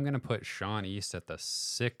going to put Sean East at the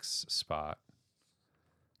 6 spot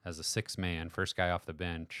as a 6 man, first guy off the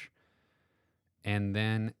bench. And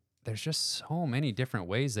then there's just so many different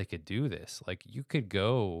ways they could do this. Like you could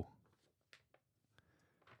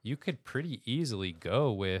pretty easily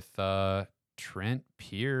go with Trent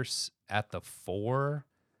Pierce at the 4.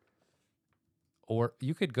 Or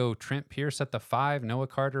you could go Trent Pierce at the 5, Noah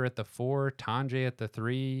Carter at the 4, Tanjay at the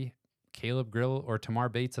 3, Caleb Grill or Tamar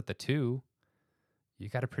Bates at the 2. You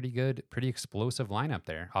got a pretty explosive lineup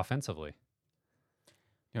there offensively.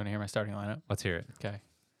 You want to hear my starting lineup? Let's hear it. Okay.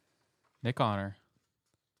 Nick Honor,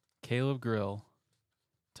 Caleb Grill,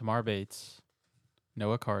 Tamar Bates,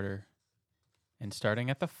 Noah Carter, and starting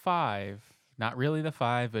at the 5, not really the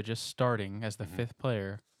 5, but just starting as the 5th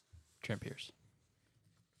player, Trent Pierce.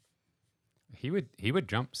 He would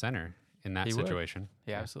jump center in that situation.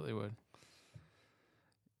 He absolutely would.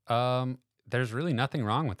 There's really nothing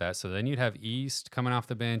wrong with that. So then you'd have East coming off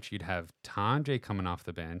the bench. You'd have Tanjay coming off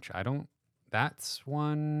the bench. That's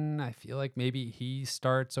one I feel like maybe he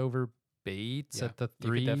starts over Bates at the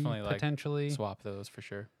 3 definitely potentially. Swap those for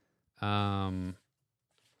sure. I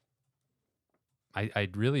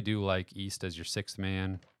really do like East as your 6th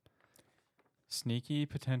man. Sneaky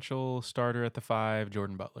potential starter at the 5,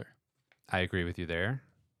 Jordan Butler. I agree with you there.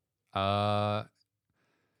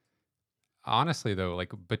 Honestly, though,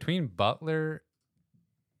 like between Butler,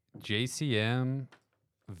 JCM,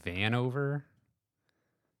 Vanover,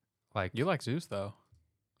 like you like Zeus though.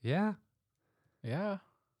 Yeah. Yeah.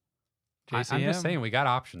 I'm just saying we got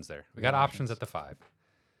options there. We got options at the 5.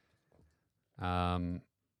 And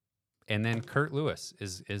then Kurt Lewis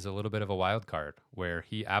is a little bit of a wild card where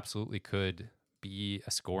he absolutely could be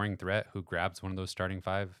a scoring threat who grabs one of those starting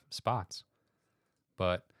 5 spots.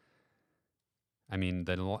 But I mean,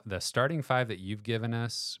 the starting 5 that you've given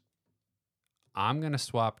us, I'm going to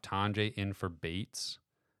swap Tanjay in for Bates,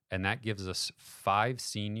 and that gives us 4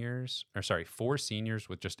 seniors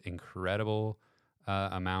with just incredible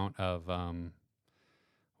amount of,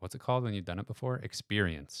 what's it called when you've done it before?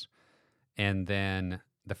 Experience. And then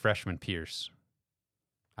the freshman Pierce.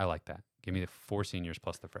 I like that. Give me the 4 seniors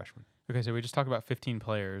plus the freshman. Okay, so we just talked about 15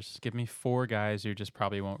 players. Give me 4 guys who just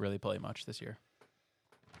probably won't really play much this year.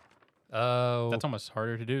 Oh, that's almost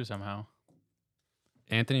harder to do somehow.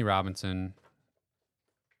 Anthony Robinson,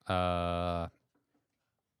 Majak,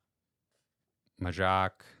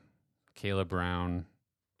 Caleb Brown.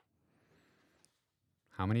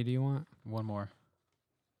 How many do you want? 1 more.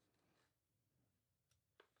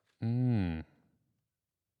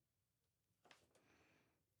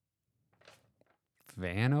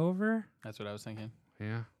 Vanover? That's what I was thinking.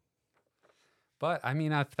 Yeah. But I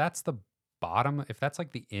mean, if that's the bottom, if that's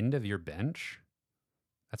like the end of your bench,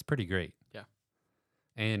 that's pretty great. Yeah.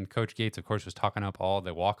 And Coach Gates, of course, was talking up all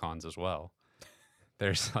the walk-ons as well.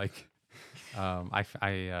 There's like,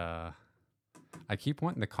 I keep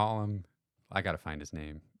wanting to call him. I got to find his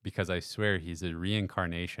name because I swear he's a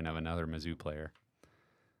reincarnation of another Mizzou player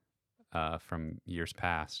from years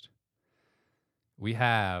past. We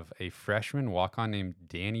have a freshman walk-on named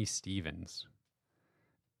Danny Stevens,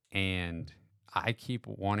 and I keep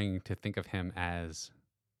wanting to think of him as,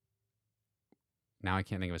 now I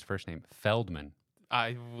can't think of his first name, Feldman.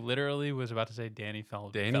 I literally was about to say Danny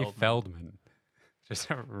Feldman. Danny Feldman.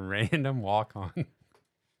 Just a random walk-on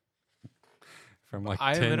from like 10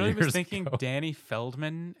 years ago. I literally was thinking Danny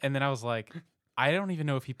Feldman, and then I was like, I don't even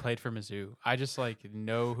know if he played for Mizzou. I just like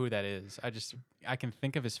know who that is. I can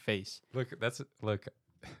think of his face. Look,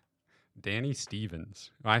 Danny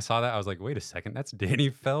Stevens. When I saw that, I was like, wait a second, that's Danny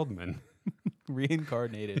Feldman.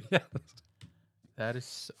 Reincarnated. Yes. That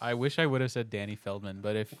is, I wish I would have said Danny Feldman,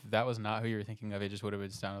 but if that was not who you were thinking of, it just would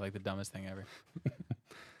have sounded like the dumbest thing ever.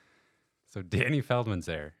 So Danny Feldman's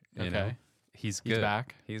there. You know? He's good. He's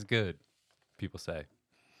back. He's good, people say.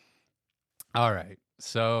 All right.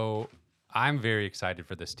 So I'm very excited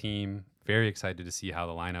for this team. Very excited to see how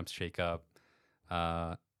the lineups shake up.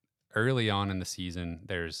 Early on in the season,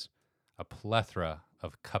 there's a plethora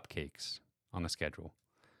of cupcakes on the schedule.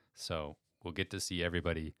 So we'll get to see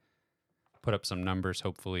everybody put up some numbers,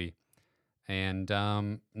 hopefully. And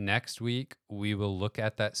next week, we will look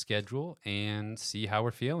at that schedule and see how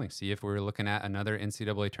we're feeling. See if we're looking at another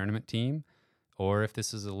NCAA tournament team or if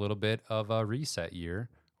this is a little bit of a reset year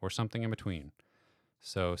or something in between.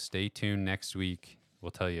 So stay tuned next week.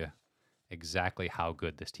 We'll tell you exactly how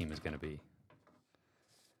good this team is going to be.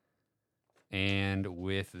 And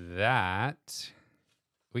with that,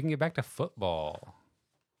 we can get back to football.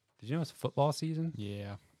 Did you know it's football season?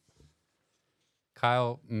 Yeah.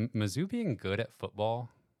 Kyle, Mizzou being good at football,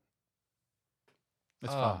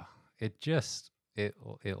 it's fun. It just it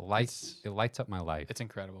lights up my life. It's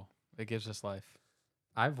incredible. It gives us life.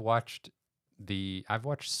 I've watched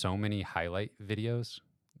so many highlight videos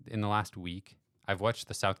in the last week. I've watched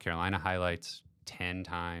the South Carolina highlights 10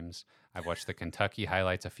 times. I've watched the Kentucky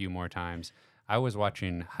highlights a few more times. I was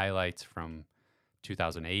watching highlights from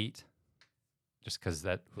 2008 just because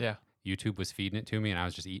YouTube was feeding it to me and I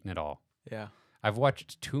was just eating it all. Yeah. I've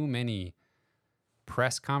watched too many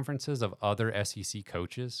press conferences of other SEC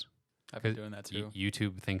coaches. I've been doing that too.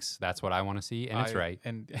 YouTube thinks that's what I want to see, and it's right.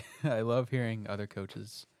 And I love hearing other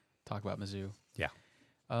coaches talk about Mizzou. Yeah.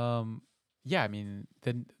 Yeah, I mean,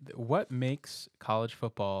 what makes college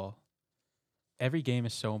football, every game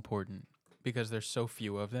is so important because there's so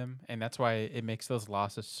few of them, and that's why it makes those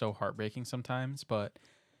losses so heartbreaking sometimes, but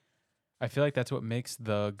I feel like that's what makes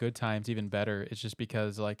the good times even better. It's just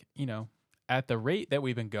because, like, you know, at the rate that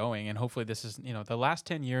we've been going, and hopefully this is, you know, the last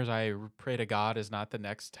 10 years, I pray to God is not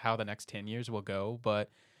how the next 10 years will go. But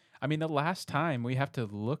I mean, the last time we have to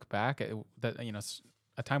look back at that, you know,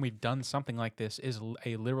 a time we've done something like this is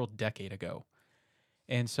a literal decade ago.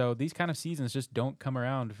 And so these kind of seasons just don't come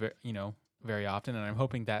around, very often. And I'm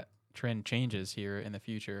hoping that trend changes here in the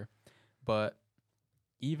future. But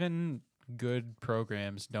even good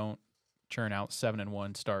programs don't churn out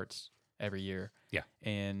 7-1 starts every year. Yeah.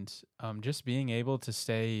 And just being able to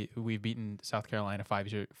say we've beaten South Carolina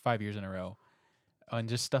 5 years in a row and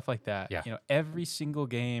just stuff like that. Yeah. You know, every single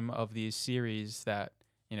game of these series that,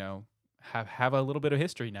 you know, have a little bit of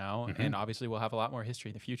history now, and obviously we'll have a lot more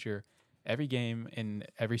history in the future. Every game in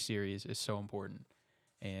every series is so important,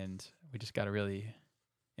 and we just got to really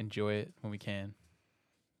enjoy it when we can.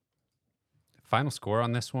 Final score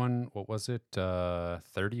on this one, what was it?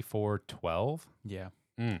 34-12? Yeah.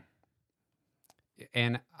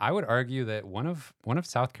 And I would argue that one of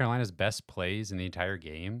South Carolina's best plays in the entire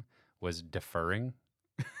game was deferring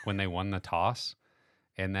when they won the toss.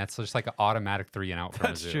 And that's just like an automatic 3 and out for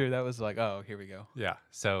That's Mizzou. true. That was like, oh, here we go. Yeah.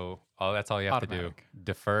 So that's all you have to do.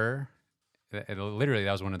 Defer. Literally,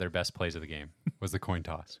 that was one of their best plays of the game, was the coin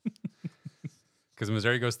toss. Because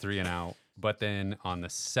Missouri goes 3 and out. But then on the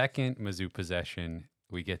second Mizzou possession,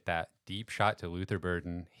 we get that deep shot to Luther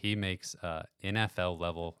Burden. He makes a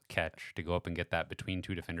NFL-level catch to go up and get that between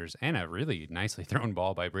two defenders, and a really nicely thrown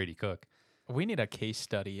ball by Brady Cook. We need a case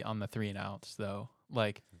study on the 3 and outs, though.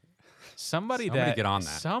 Like, somebody get on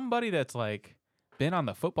that. Somebody that's like been on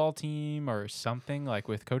the football team or something, like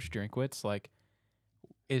with Coach Drinkwitz. Like,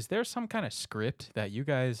 is there some kind of script that you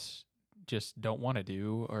guys just don't want to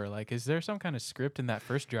do, or like, is there some kind of script in that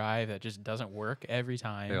first drive that just doesn't work every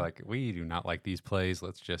time? They're like, we do not like these plays.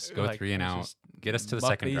 Let's just go 3 and out. Get us to the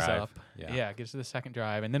muck second these drive. up. Yeah, get us to the second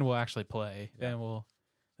drive, and then we'll actually play. Yeah. Then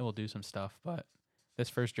we'll do some stuff. But this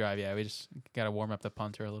first drive, we just got to warm up the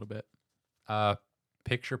punter a little bit.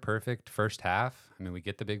 Picture perfect first half. I mean, we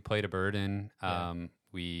get the big play to Burden.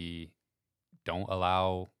 We don't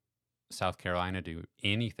allow South Carolina to do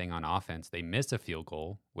anything on offense. They miss a field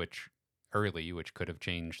goal, which could have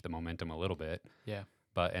changed the momentum a little bit. Yeah.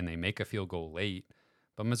 And they make a field goal late.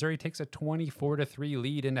 But Missouri takes a 24-3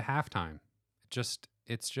 lead into halftime.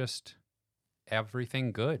 It's just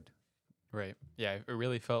everything good. Right. Yeah, it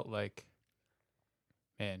really felt like,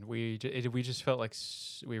 man, we just felt like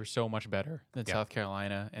we were so much better than South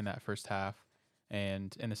Carolina in that first half.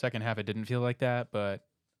 And in the second half, it didn't feel like that, but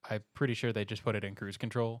I'm pretty sure they just put it in cruise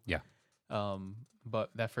control. Yeah.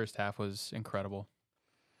 But that first half was incredible.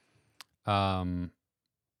 Cody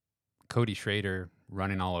Schrader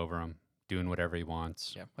running all over him, doing whatever he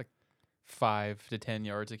wants. Yeah, like 5 to 10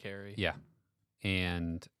 yards a carry. Yeah.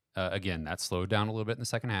 And again, that slowed down a little bit in the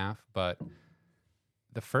second half, but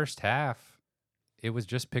the first half, it was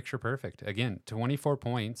just picture perfect. Again, 24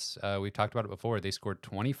 points. We talked about it before. They scored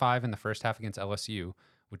 25 in the first half against LSU,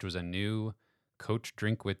 which was a new Coach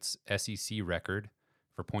Drinkwitz SEC record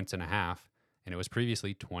for points and a half, and it was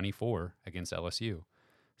previously 24 against LSU.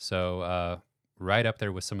 So right up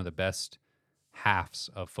there with some of the best halves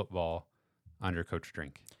of football under Coach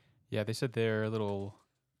Drink. Yeah, they said their little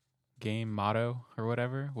game motto or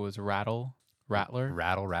whatever was Rattler.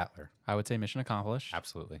 Rattler. I would say mission accomplished.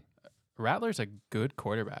 Absolutely. Rattler's a good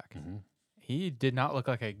quarterback. Mm-hmm. He did not look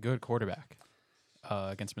like a good quarterback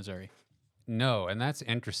against Missouri. No, and that's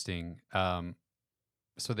interesting.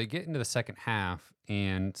 So they get into the second half,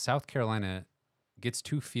 and South Carolina gets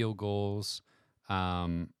 2 field goals.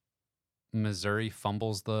 Missouri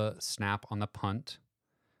fumbles the snap on the punt,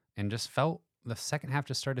 and just felt the second half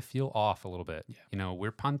just started to feel off a little bit. Yeah. You know,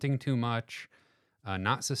 we're punting too much,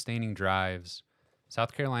 not sustaining drives.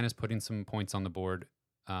 South Carolina's putting some points on the board.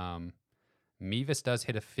 Mevis does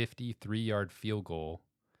hit a 53-yard field goal,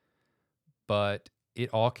 but it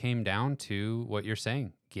all came down to what you're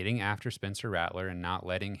saying, getting after Spencer Rattler and not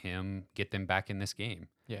letting him get them back in this game.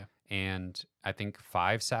 Yeah. And I think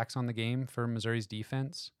 5 sacks on the game for Missouri's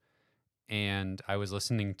defense. And I was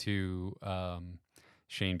listening to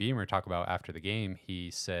Shane Beamer talk about after the game. He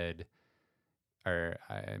said, or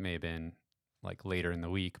it may have been like later in the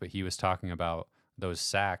week, but he was talking about those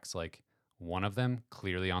sacks, like one of them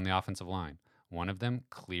clearly on the offensive line, one of them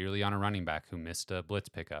clearly on a running back who missed a blitz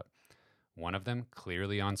pickup, one of them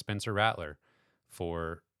clearly on Spencer Rattler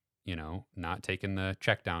for, not taking the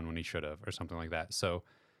check down when he should have or something like that. So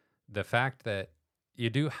the fact that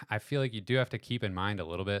I feel like you do have to keep in mind a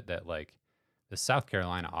little bit that like the South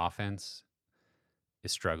Carolina offense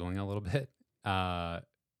is struggling a little bit.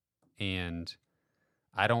 And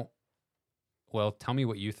tell me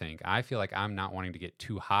what you think. I feel like I'm not wanting to get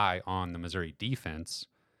too high on the Missouri defense,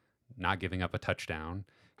 not giving up a touchdown,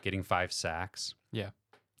 getting 5 sacks. Yeah.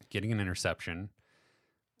 Getting an interception.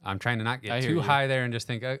 I'm trying to not get too high there and just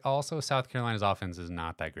think also South Carolina's offense is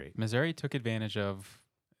not that great. Missouri took advantage of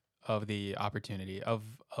the opportunity of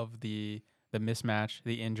the mismatch,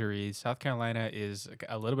 the injuries. South Carolina is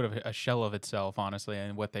a little bit of a shell of itself, honestly,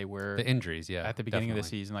 and what they were. The injuries, yeah. At the beginning of the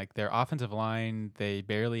season. Like their offensive line, they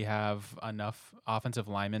barely have enough offensive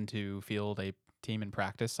linemen to field a team in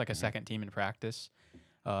practice, like a second team in practice.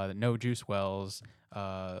 No Juice Wells.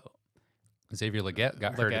 Xavier Legette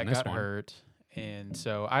got hurt in this one. And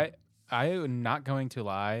so I am not going to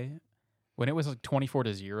lie. When it was like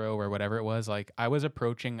 24-0 or whatever it was, like I was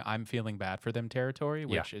approaching I'm feeling bad for them territory,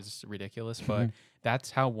 which is ridiculous, but that's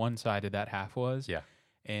how one-sided that half was. Yeah.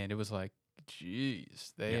 And it was like,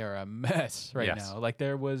 geez, they are a mess right now. Like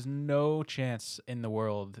there was no chance in the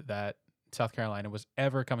world that South Carolina was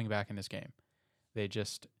ever coming back in this game. They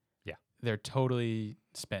just, they're totally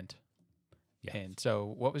spent. Yeah. And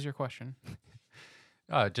so what was your question?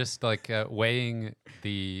 Just like weighing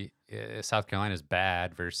the South Carolina's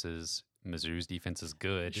bad versus Mizzou's defense is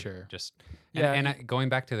good. Sure. And going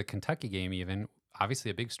back to the Kentucky game, even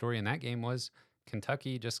obviously a big story in that game was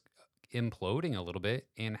Kentucky just imploding a little bit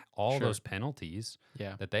in all those penalties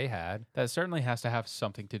that they had. That certainly has to have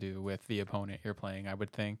something to do with the opponent you're playing, I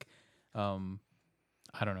would think.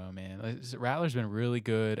 I don't know, man. Rattler's been really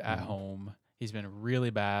good at home. He's been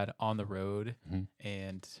really bad on the road.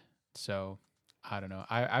 And so I don't know.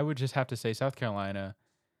 I would just have to say South Carolina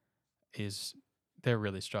they're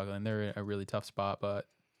really struggling. They're in a really tough spot, but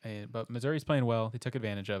Missouri's playing well. They took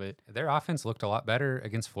advantage of it. Their offense looked a lot better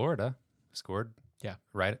against Florida. Scored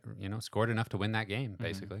scored enough to win that game,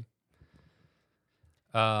 basically.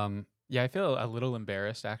 I feel a little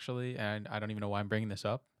embarrassed actually, and I don't even know why I'm bringing this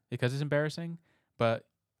up because it's embarrassing, but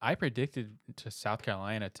I predicted to South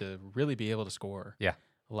Carolina to really be able to score. Yeah.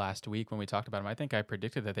 Last week when we talked about them, I think I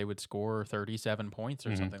predicted that they would score 37 points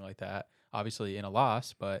or something like that. Obviously in a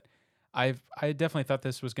loss, but I definitely thought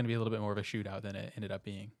this was going to be a little bit more of a shootout than it ended up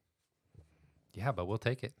being. Yeah, but we'll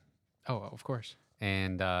take it. Oh, of course.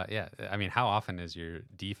 And I mean, how often is your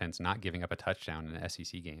defense not giving up a touchdown in an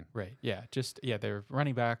SEC game? Right. Yeah. Their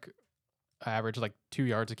running back averaged like 2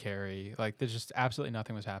 yards a carry. Like there's just absolutely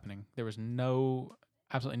nothing was happening. There was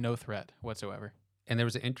absolutely no threat whatsoever. And there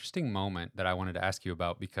was an interesting moment that I wanted to ask you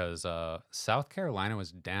about because South Carolina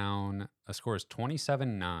was down. The score is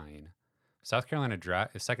 27-9. South Carolina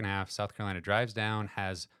second half. South Carolina drives down,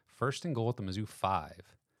 has first and goal at the Mizzou 5.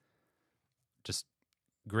 Just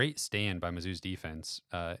great stand by Mizzou's defense.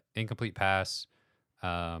 Incomplete pass,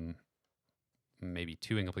 maybe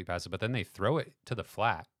 2 incomplete passes, but then they throw it to the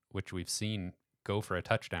flat, which we've seen go for a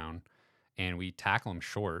touchdown, and we tackle them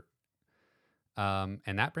short.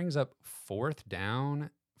 And that brings up fourth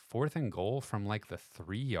and goal from like the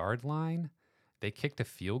 3-yard line. They kicked a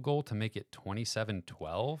field goal to make it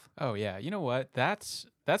 27-12. Oh yeah. You know what? That's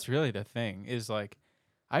really the thing is like,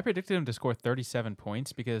 I predicted him to score 37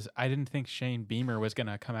 points because I didn't think Shane Beamer was going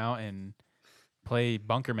to come out and play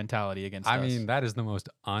bunker mentality against us. I mean, that is the most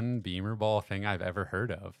un-Beamer ball thing I've ever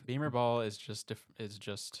heard of. Beamer ball is just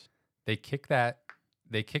they kick that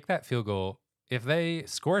field goal. If they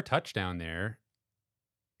score a touchdown there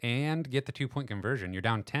and get the 2-point conversion, you're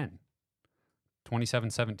down 10.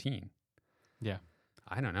 27-17. Yeah.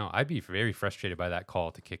 I don't know. I'd be very frustrated by that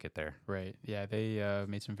call to kick it there. Right. Yeah, they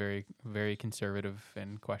made some very, very conservative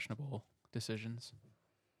and questionable decisions.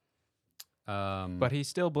 But he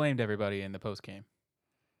still blamed everybody in the post game.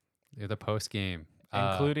 Yeah, the post game,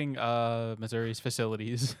 including Missouri's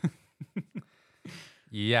facilities.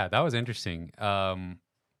 Yeah, that was interesting.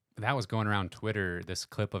 That was going around Twitter, this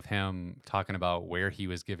clip of him talking about where he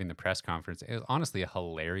was giving the press conference. It was honestly a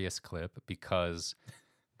hilarious clip because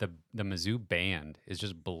the Mizzou band is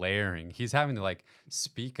just blaring. He's having to like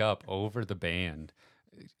speak up over the band,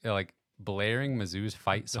 like blaring Mizzou's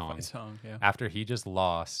fight song Yeah. after he just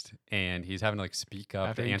lost, and he's having to like speak up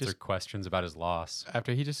After to he answer just- questions about his loss.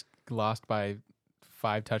 After he just lost by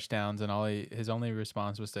 5 touchdowns, and his only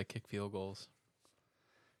response was to kick field goals.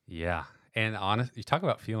 Yeah. And honest, you talk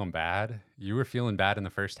about feeling bad. You were feeling bad in the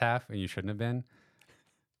first half, and you shouldn't have been.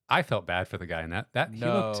 I felt bad for the guy in that.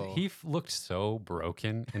 No. He looked so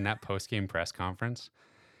broken in that post game press conference.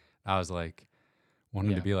 I was like,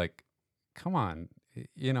 wanted to be like, come on,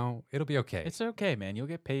 it'll be okay. It's okay, man. You'll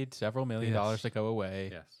get paid several $1 million to go away.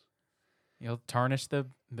 Yes. You'll tarnish the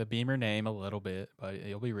Beamer name a little bit, but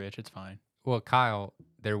you'll be rich. It's fine. Well, Kyle,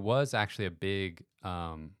 there was actually a big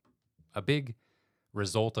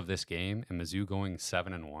result of this game, and Mizzou going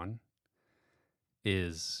 7-1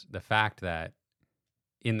 is the fact that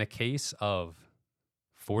in the case of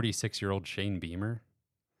 46-year-old Shane Beamer,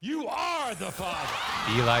 you are the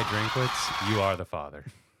father. Eli Drinkwitz, you are the father.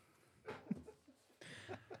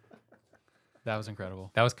 That was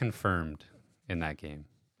incredible. That was confirmed in that game.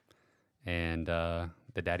 And the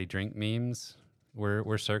Daddy Drink memes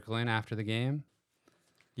were circling after the game.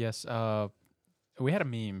 Yes, we had a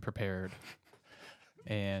meme prepared,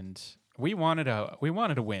 and we wanted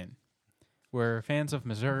to win. We're fans of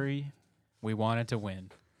Missouri. We wanted to win,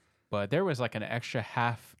 but there was like an extra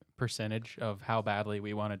 0.5% of how badly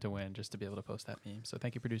we wanted to win just to be able to post that meme. So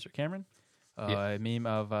thank you, producer Cameron. A meme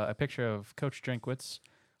of a picture of Coach Drinkwitz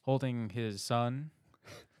holding his son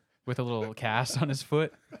with a little cast on his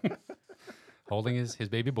foot. Holding his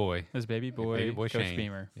baby boy. His baby boy Coach Shane.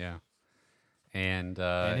 Beamer. Yeah. And,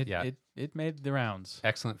 it made the rounds.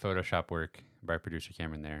 Excellent Photoshop work by producer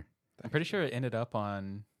Cameron there. I'm pretty sure it ended up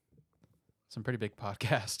on some pretty big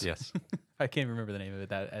podcast. Yes. I can't remember the name of it,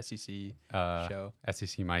 that SEC show.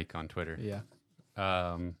 SEC Mike on Twitter. Yeah.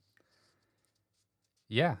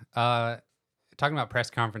 Talking about press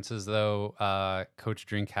conferences, though, Coach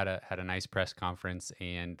Drink had a nice press conference,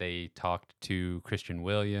 and they talked to Christian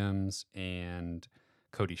Williams and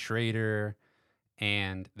Cody Schrader,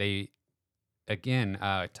 and they, again,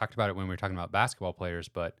 talked about it when we were talking about basketball players,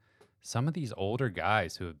 but some of these older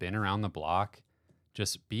guys who have been around the block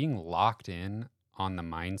just being locked in on the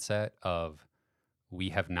mindset of we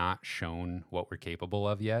have not shown what we're capable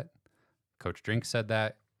of yet. Coach Drink said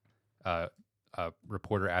that. A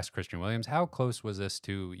reporter asked Christian Williams, how close was this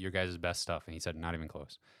to your guys' best stuff? And he said, not even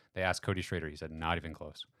close. They asked Cody Schrader. He said, not even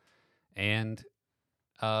close. And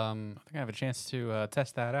I think I have a chance to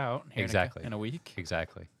test that out here in a week.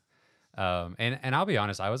 Exactly. And I'll be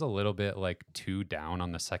honest, I was a little bit like too down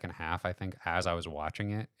on the second half. I think as I was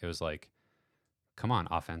watching it, it was like, come on,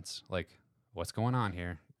 offense. Like, what's going on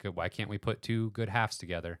here? Why can't we put two good halves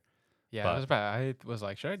together? Yeah, it was bad. I was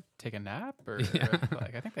like, should I take a nap? Or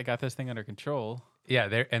like, I think they got this thing under control. Yeah,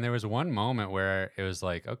 there was one moment where it was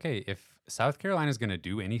like, okay, if South Carolina's going to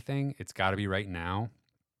do anything, it's got to be right now.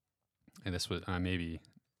 And this was maybe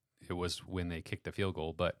it was when they kicked the field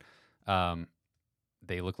goal, but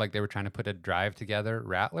they looked like they were trying to put a drive together.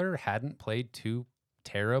 Rattler hadn't played too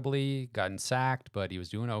terribly, gotten sacked, but he was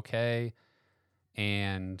doing okay.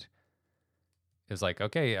 And it was like,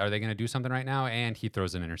 okay, are they going to do something right now? And he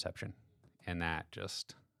throws an interception. And that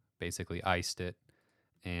just basically iced it.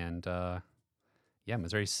 And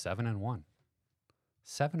Missouri's 7-1.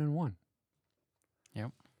 7-1.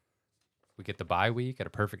 Yep. We get the bye week at a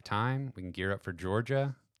perfect time. We can gear up for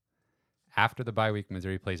Georgia. After the bye week,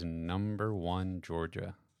 Missouri plays number 1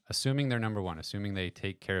 Georgia. Assuming they're number 1, assuming they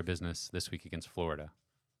take care of business this week against Florida.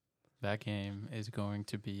 That game is going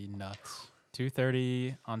to be nuts.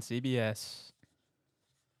 2:30 on CBS.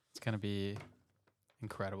 It's going to be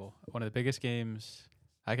incredible. One of the biggest games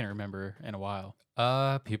I can remember in a while.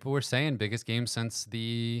 People were saying biggest game since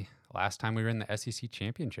the last time we were in the SEC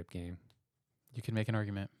championship game. You can make an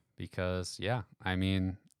argument. Because, I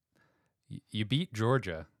mean, you beat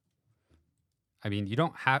Georgia. I mean, you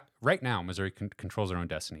don't have – right now, Missouri controls their own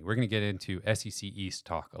destiny. We're going to get into SEC East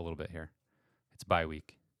talk a little bit here. It's bye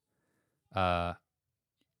week. The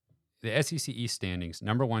SEC East standings,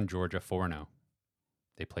 number 1, Georgia, 4-0.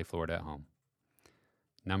 They play Florida at home.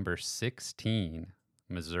 Number 16,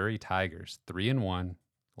 Missouri Tigers, 3-1,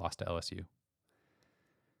 lost to LSU.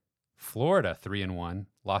 Florida, 3-1,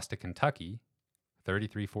 lost to Kentucky,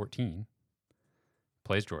 33-14,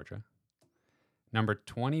 plays Georgia. Number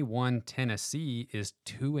 21, Tennessee, is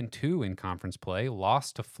 2-2 in conference play,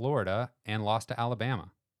 lost to Florida and lost to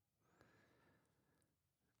Alabama.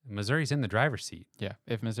 Missouri's in the driver's seat. Yeah.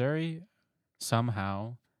 If Missouri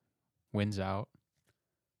somehow wins out,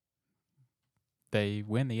 they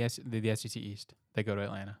win the SEC East. They go to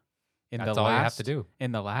Atlanta. That's all you have to do.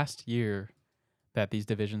 In the last year that these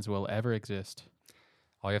divisions will ever exist,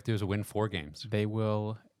 all you have to do is win 4 games. They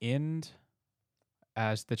will end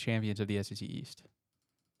as the champions of the SEC East.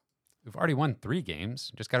 We've already won 3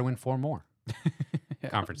 games. Just got to win 4 more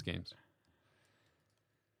conference games.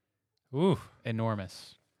 Ooh.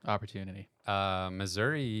 Enormous opportunity.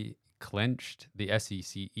 Missouri clinched the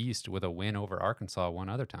SEC East with a win over Arkansas one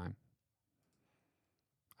other time.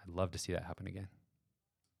 I'd love to see that happen again.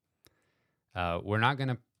 We're not going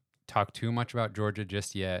to talk too much about Georgia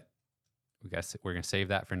just yet. We're going to save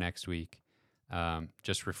that for next week.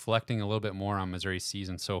 Just reflecting a little bit more on Missouri's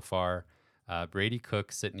season so far. Brady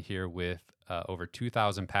Cook sitting here with over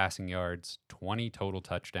 2,000 passing yards, 20 total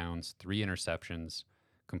touchdowns, 3 interceptions,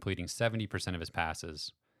 completing 70% of his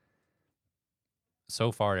passes.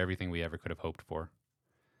 So far, everything we ever could have hoped for.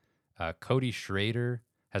 Cody Schrader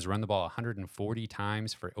has run the ball 140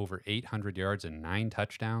 times for over 800 yards and 9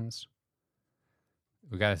 touchdowns.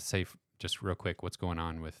 We got to say just real quick what's going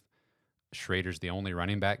on with Schrader's the only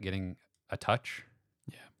running back getting a touch.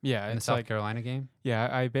 Yeah, in the South Carolina game. Yeah,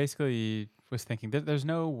 I basically was thinking there's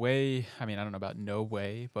no way. I mean, I don't know about no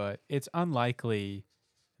way, but it's unlikely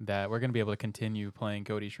that we're going to be able to continue playing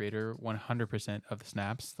Cody Schrader 100% of the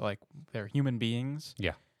snaps. Like, they're human beings.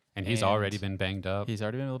 Yeah. And he's already been banged up. He's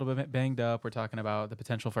already been a little bit banged up. We're talking about the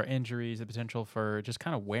potential for injuries, the potential for just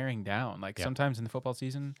kind of wearing down. Like, sometimes in the football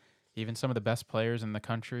season, even some of the best players in the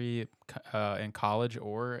country in college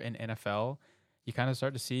or in NFL, you kind of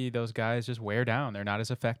start to see those guys just wear down. They're not as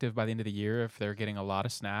effective by the end of the year if they're getting a lot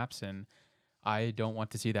of snaps, and I don't want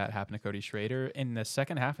to see that happen to Cody Schrader. In the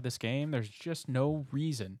second half of this game, there's just no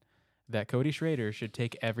reason that Cody Schrader should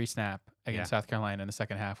take every snap against South Carolina in the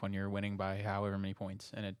second half when you're winning by however many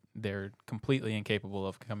points, and they're completely incapable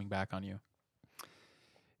of coming back on you.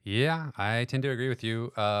 Yeah, I tend to agree with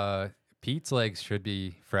you. Pete's legs should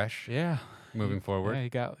be fresh. Yeah, moving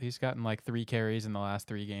forward. Yeah, he's gotten like 3 carries in the last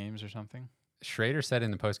 3 games or something. Schrader said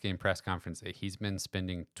in the post-game press conference that he's been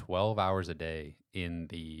spending 12 hours a day in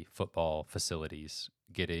the football facilities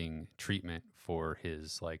getting treatment for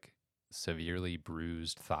his like severely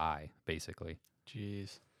bruised thigh, basically.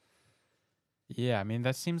 Jeez. Yeah, I mean,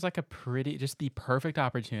 that seems like just the perfect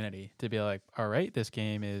opportunity to be like, all right, this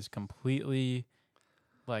game is completely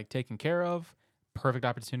like taken care of. Perfect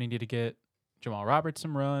opportunity to get Jamal Roberts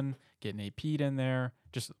some run, get Nate Pete in there.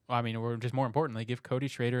 Or just more importantly, give Cody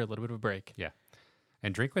Schrader a little bit of a break. Yeah.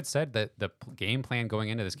 And Drinkwitz said that the game plan going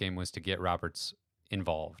into this game was to get Roberts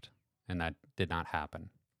involved, and that did not happen.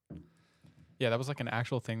 Yeah, that was like an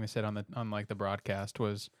actual thing they said on the broadcast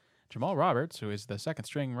was Jamal Roberts, who is the second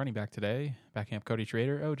string running back today, backing up Cody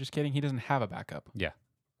Schrader. Oh, just kidding. He doesn't have a backup. Yeah.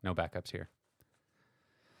 No backups here.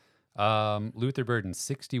 Luther Burden,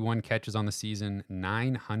 61 catches on the season,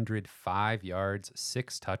 905 yards,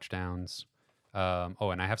 6 touchdowns.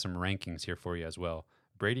 And I have some rankings here for you as well.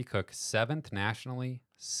 Brady Cook, 7th nationally,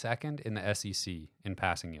 2nd in the SEC in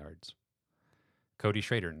passing yards. Cody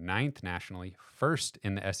Schrader, 9th nationally, 1st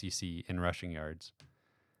in the SEC in rushing yards.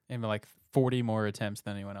 And like 40 more attempts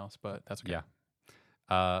than anyone else, but that's okay.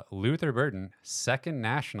 Yeah. Luther Burden, 2nd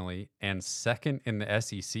nationally and 2nd in the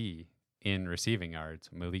SEC in receiving yards.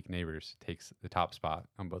 Malik Neighbors takes the top spot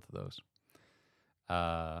on both of those.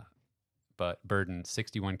 But Burden,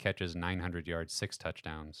 61 catches, 900 yards, 6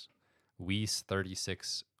 touchdowns. Weiss,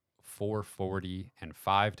 36, 440, and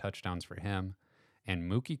 5 touchdowns for him. And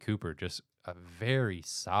Mookie Cooper, just a very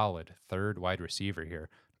solid 3rd wide receiver here.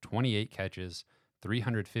 28 catches,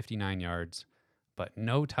 359 yards, but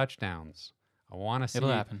no touchdowns. It'll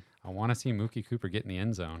happen. I want to see Mookie Cooper get in the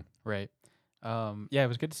end zone. Right. It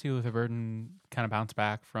was good to see Luther Burden kind of bounce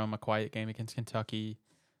back from a quiet game against Kentucky.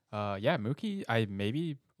 Mookie, I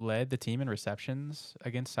maybe led the team in receptions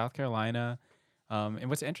against South Carolina. And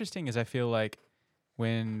what's interesting is I feel like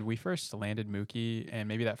when we first landed Mookie and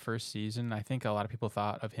maybe that first season, I think a lot of people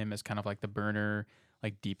thought of him as kind of like the burner,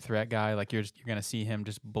 like deep threat guy. Like you're going to see him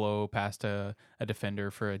just blow past a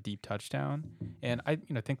defender for a deep touchdown. And I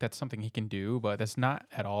think that's something he can do, but that's not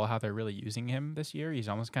at all how they're really using him this year. He's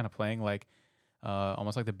almost kind of playing like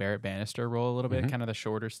almost like the Barrett Bannister role a little bit, kind of the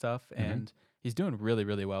shorter stuff. And he's doing really,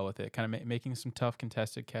 really well with it, kind of making some tough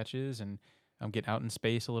contested catches and getting out in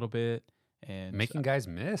space a little bit. And making guys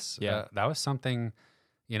miss. Yeah. That was something,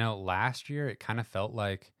 last year it kind of felt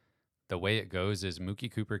like the way it goes is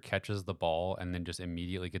Mookie Cooper catches the ball and then just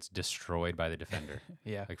immediately gets destroyed by the defender.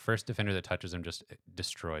 Yeah. Like first defender that touches him just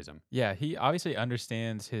destroys him. Yeah, he obviously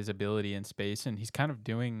understands his ability in space, and he's kind of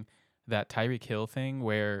doing that Tyreek Hill thing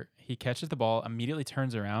where he catches the ball, immediately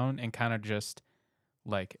turns around and kind of just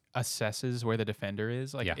like assesses where the defender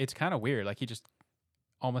is. Like it's kind of weird. Like he just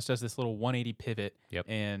almost does this little 180 pivot Yep.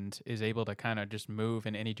 and is able to kind of just move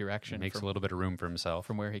in any direction. Makes a little bit of room for himself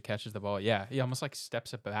from where he catches the ball. Yeah, he almost like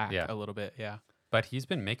steps it back a little bit. Yeah. But he's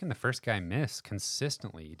been making the first guy miss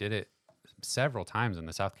consistently. He did it several times in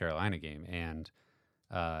the South Carolina game. And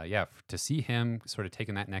to see him sort of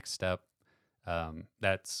taking that next step,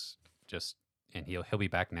 that's just, and he'll be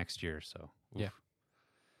back next year. So, oof. Yeah.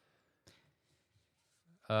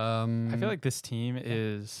 I feel like this team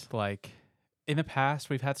is like, in the past,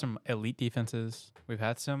 we've had some elite defenses. We've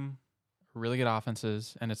had some really good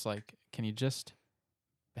offenses. And it's like, can you just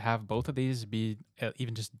have both of these be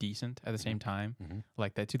even just decent at the same time? Mm-hmm.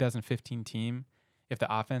 Like that 2015 team, if the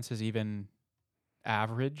offense is even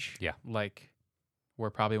average, like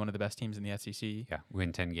we're probably one of the best teams in the SEC. Yeah,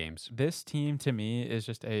 win 10 games. This team to me is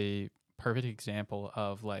just a perfect example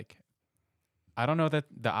of like, I don't know that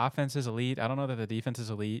the offense is elite. I don't know that the defense is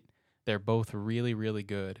elite. They're both really, really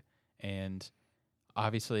good. And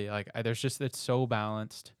obviously, like it's so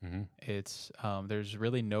balanced. Mm-hmm. It's there's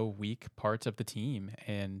really no weak parts of the team,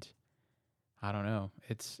 and I don't know.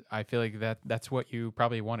 I feel like that's what you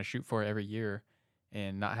probably want to shoot for every year,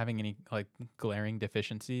 and not having any like glaring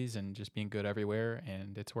deficiencies and just being good everywhere.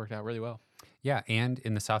 And it's worked out really well. Yeah, and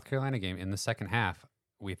in the South Carolina game, in the second half,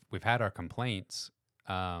 we've had our complaints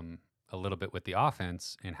a little bit with the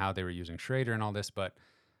offense and how they were using Schrader and all this, but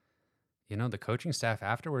the coaching staff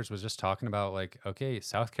afterwards was just talking about like, okay,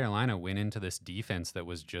 South Carolina went into this defense that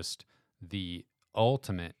was just the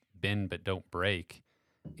ultimate bend but don't break,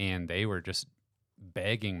 and they were just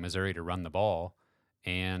begging Missouri to run the ball,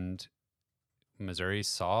 and Missouri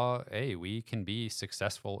saw, hey, we can be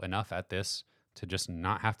successful enough at this to just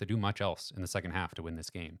not have to do much else in the second half to win this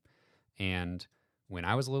game. And when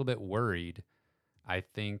I was a little bit worried, I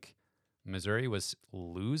think Missouri was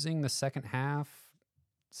losing the second half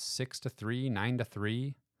 6-3,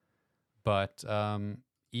 9-3. But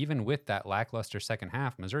even with that lackluster second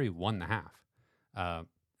half, Missouri won the half.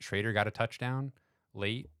 Schrader got a touchdown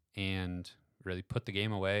late and really put the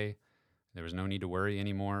game away. There was no need to worry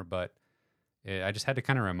anymore. But I just had to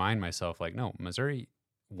kind of remind myself, like, no, Missouri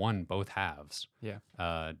won both halves. Yeah.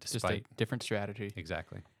 Despite just a different strategy.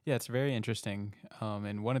 Exactly. Yeah, it's very interesting.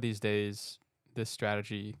 And one of these days, this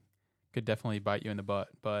strategy could definitely bite you in the butt.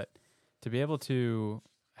 But to be able to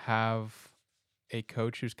have a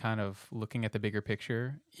coach who's kind of looking at the bigger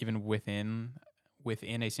picture, even within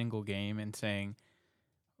a single game, and saying,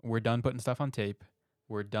 we're done putting stuff on tape.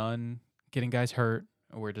 We're done getting guys hurt.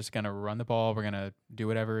 We're just going to run the ball. We're going to do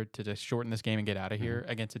whatever to just shorten this game and get out of here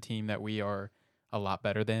against a team that we are a lot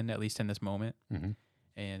better than, at least in this moment. Mm-hmm.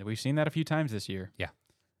 And we've seen that a few times this year. Yeah.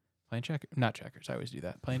 Playing not checkers. I always do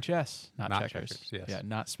that. Playing chess, not checkers. Yes. Yeah,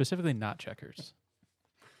 not checkers.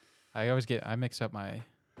 I mix up my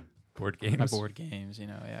board games. My board games,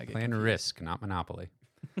 Yeah, I get playing confused. Risk, not Monopoly.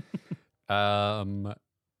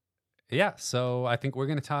 Yeah, so I think we're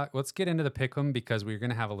going to talk. Let's get into the pick'em because we're going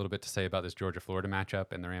to have a little bit to say about this Georgia-Florida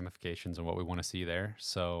matchup and the ramifications and what we want to see there.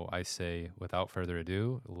 So I say, without further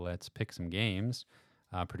ado, let's pick some games.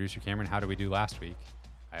 Producer Cameron, how did we do last week?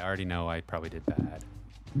 I already know I probably did bad.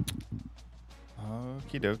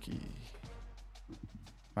 Okie dokie.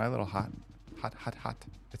 My little hot.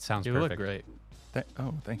 It sounds You perfect. look great.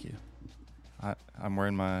 Thank you. I'm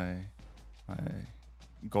wearing my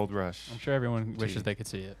Gold Rush. I'm sure everyone wishes they could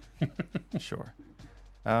see it. Sure.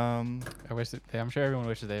 I'm sure everyone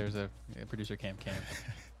wishes there was a producer cam.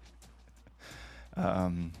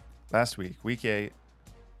 Last week 8,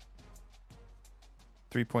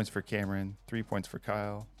 3 points for Cameron, 3 points for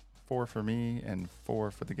Kyle, 4 for me, and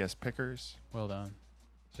 4 for the guest pickers. Well done.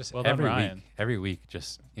 Just well done, every Ryan. week. Every week,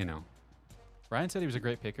 just, Ryan said he was a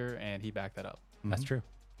great picker, and he backed that up. That's true.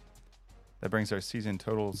 That brings our season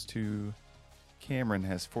totals to Cameron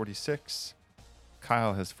has 46,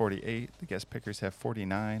 Kyle has 48, the guest pickers have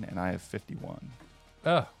 49, and I have 51.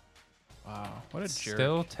 Oh, wow. What a jerk.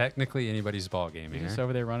 Still technically anybody's ball game He's here. just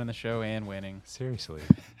over there running the show and winning. Seriously.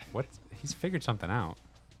 What? He's figured something out.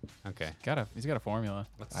 Okay. He's got a formula.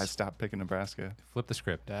 I stopped picking Nebraska. Flip the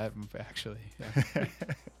script. That actually, yeah.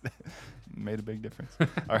 Made a big difference.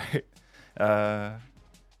 All right.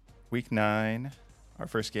 Week 9, our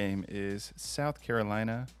first game is South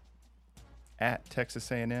Carolina at Texas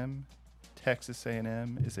A&M. Texas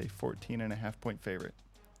A&M is a 14.5-point favorite.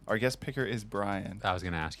 Our guest picker is Brian. I was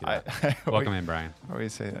going to ask you that. Welcome in, Brian. I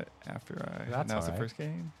always say that after I announce the first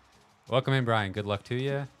game. Welcome in, Brian. Good luck to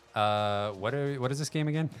you. What is this game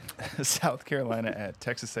again? South Carolina at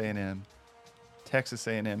Texas A&M. Texas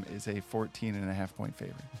A&M is a 14.5-point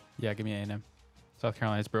favorite. Yeah, give me A&M. South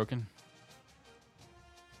Carolina's broken.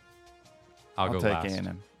 I'll go take last.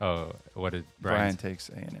 A&M. Oh, what did Brian takes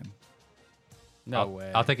A&M. No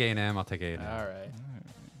way. I'll take A&M. I'll take A&M. All right.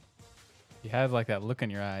 You have like that look in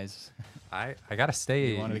your eyes. I gotta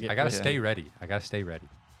stay. I gotta stay ready. I gotta stay ready.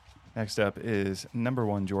 Next up is number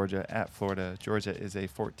 1 Georgia at Florida. Georgia is a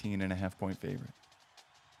 14.5-point favorite.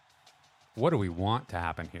 What do we want to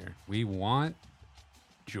happen here? We want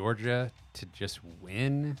Georgia to just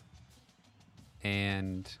win,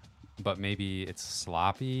 but maybe it's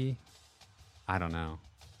sloppy. I don't know.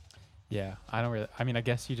 Yeah, I mean, I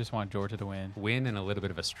guess you just want Georgia to win. Win and a little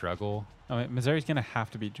bit of a struggle. I mean, Missouri's going to have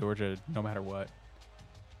to beat Georgia no matter what.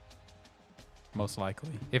 Most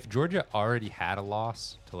likely. If Georgia already had a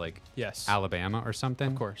loss to like Alabama or something,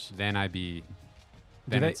 of course, then I'd be.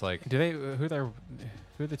 Then it's like, who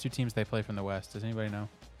are the 2 teams they play from the West? Does anybody know?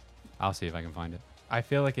 I'll see if I can find it. I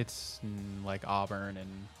feel like it's like Auburn and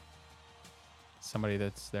somebody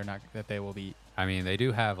that they will beat. I mean, they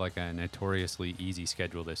do have like a notoriously easy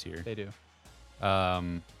schedule this year. They do.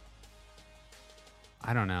 I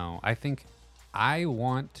don't know. I think I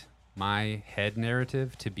want my head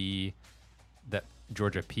narrative to be that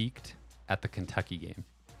Georgia peaked at the Kentucky game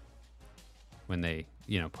when they,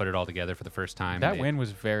 put it all together for the first time. That win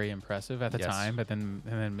was very impressive at the time, but then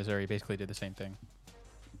Missouri basically did the same thing.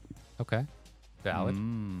 Okay. Valid.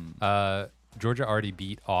 Georgia already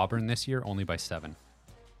beat Auburn this year only by 7.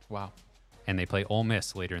 Wow. And they play Ole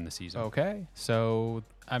Miss later in the season. Okay. So,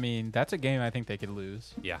 I mean, that's a game I think they could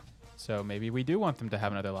lose. Yeah. So maybe we do want them to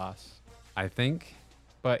have another loss. I think.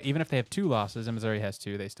 But even if they have 2 losses and Missouri has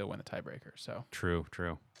 2, they still win the tiebreaker. So True.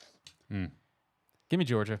 Give me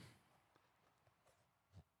Georgia.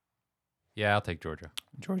 Yeah, I'll take Georgia.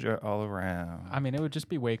 Georgia all around. I mean, it would just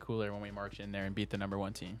be way cooler when we march in there and beat the number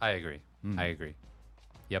 1 team. I agree.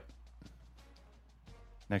 Yep.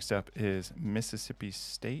 Next up is Mississippi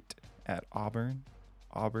State at Auburn.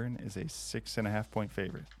 Auburn is a 6.5-point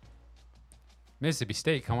favorite. Mississippi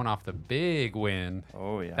State coming off the big win.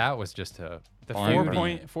 Oh yeah, that was just the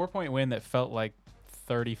 4-point win that felt like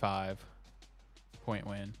 35-point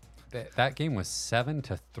win. That game was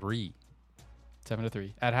 7-3.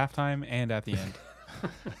 7-3 at halftime and at the end.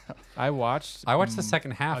 I watched the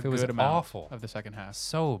second half. It was awful. Of the second half,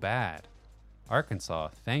 so bad. Arkansas,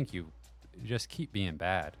 thank you. Just keep being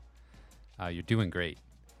bad. You're doing great.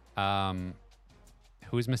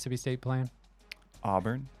 Who's Mississippi State playing?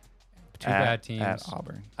 Auburn. 2 bad teams. At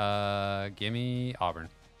Auburn. Give me Auburn.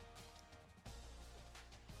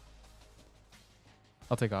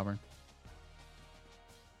 I'll take Auburn.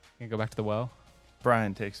 Can you go back to the well?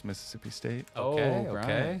 Brian takes Mississippi State.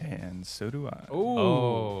 Okay. And so do I.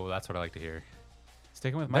 Oh, that's what I like to hear.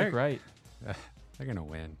 Sticking with Mike Wright. They're going to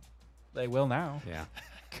win. They will now. Yeah.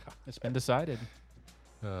 It's been decided.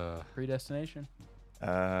 Predestination.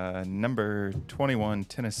 Number 21,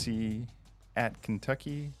 Tennessee at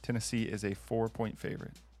Kentucky. Tennessee is a 4-point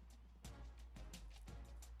favorite.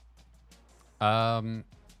 I'll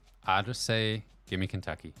just say, give me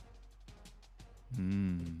Kentucky.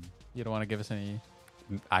 You don't want to give us any?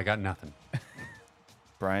 I got nothing.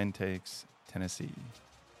 Brian takes Tennessee.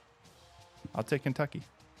 I'll take Kentucky.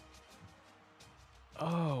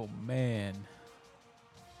 Oh, man.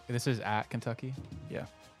 This is at Kentucky? Yeah.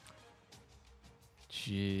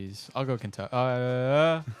 Jeez. I'll go Kentucky.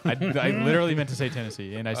 I literally meant to say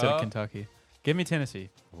Tennessee, and I said Kentucky. Give me Tennessee.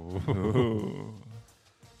 Ooh.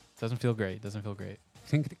 Doesn't feel great.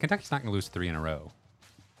 Kentucky's not going to lose 3 in a row.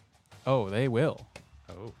 Oh, they will.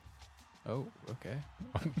 Oh, okay.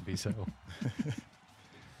 Be so.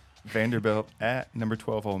 Vanderbilt at number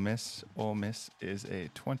 12, Ole Miss. Ole Miss is a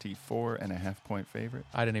 24.5-point favorite.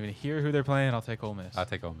 I didn't even hear who they're playing. I'll take Ole Miss. I'll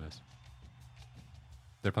take Ole Miss.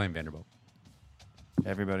 They're playing Vanderbilt.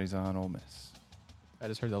 Everybody's on Ole Miss. I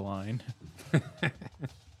just heard the line. You're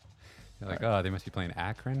like, oh, they must be playing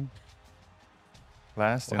Akron.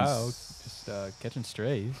 Just catching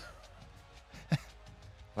strays.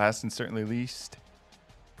 Last and certainly least,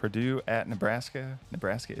 Purdue at Nebraska.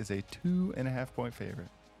 Nebraska is a 2.5-point favorite.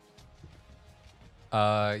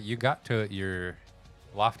 You got to your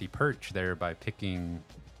lofty perch there by picking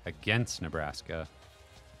against Nebraska.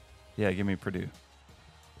 Yeah, give me Purdue.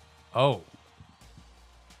 Oh.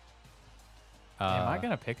 Am I going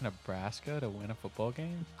to pick Nebraska to win a football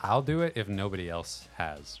game? I'll do it if nobody else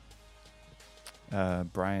has.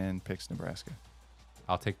 Brian picks Nebraska.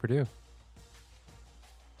 I'll take Purdue.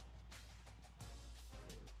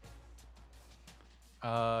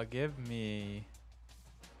 Give me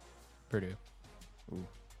Purdue. Ooh.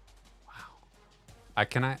 Wow. I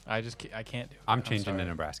can't do it. I'm changing to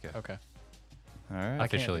Nebraska. Okay. All right.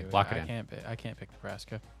 Officially, lock it in. I can't pick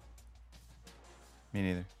Nebraska. Me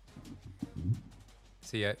neither.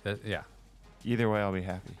 See, yeah. Either way, I'll be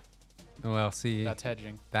happy. Well, see. That's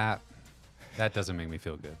hedging. That That doesn't make me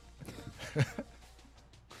feel good.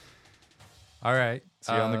 All right.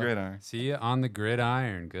 See you on the gridiron. See you on the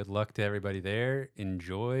gridiron. Good luck to everybody there.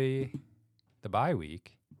 Enjoy the bye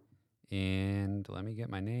week. And let me get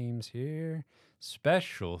my names here.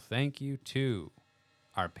 Special thank you to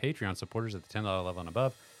our Patreon supporters at the $10 level and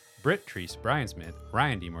above. Britt Treese, Brian Smith,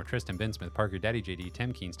 Ryan Demore, Tristan Ben Smith, Parker, Daddy JD,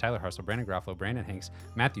 Tim Keens, Tyler Harsel, Brandon Groffalo, Brandon Hanks,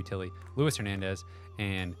 Matthew Tilley, Luis Hernandez,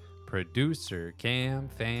 and producer Cam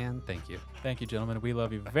Fan. Thank you. Thank you, gentlemen. We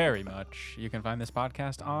love you very much. You can find this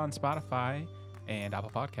podcast on Spotify and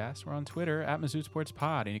Apple Podcasts. We're on Twitter at Mizzou Sports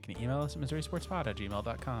Pod, and you can email us at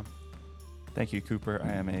MissouriSportsPod@gmail.com. Thank you, Cooper.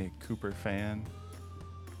 I am a Cooper fan.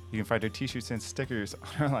 You can find our t-shirts and stickers on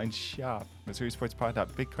our online shop,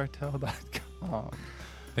 MissouriSportsPod.BigCartel.com.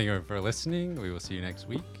 Thank you for listening. We will see you next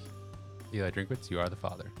week. Eli Drinkwitz, you are the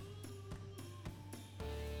father.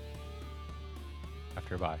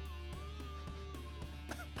 After a bye.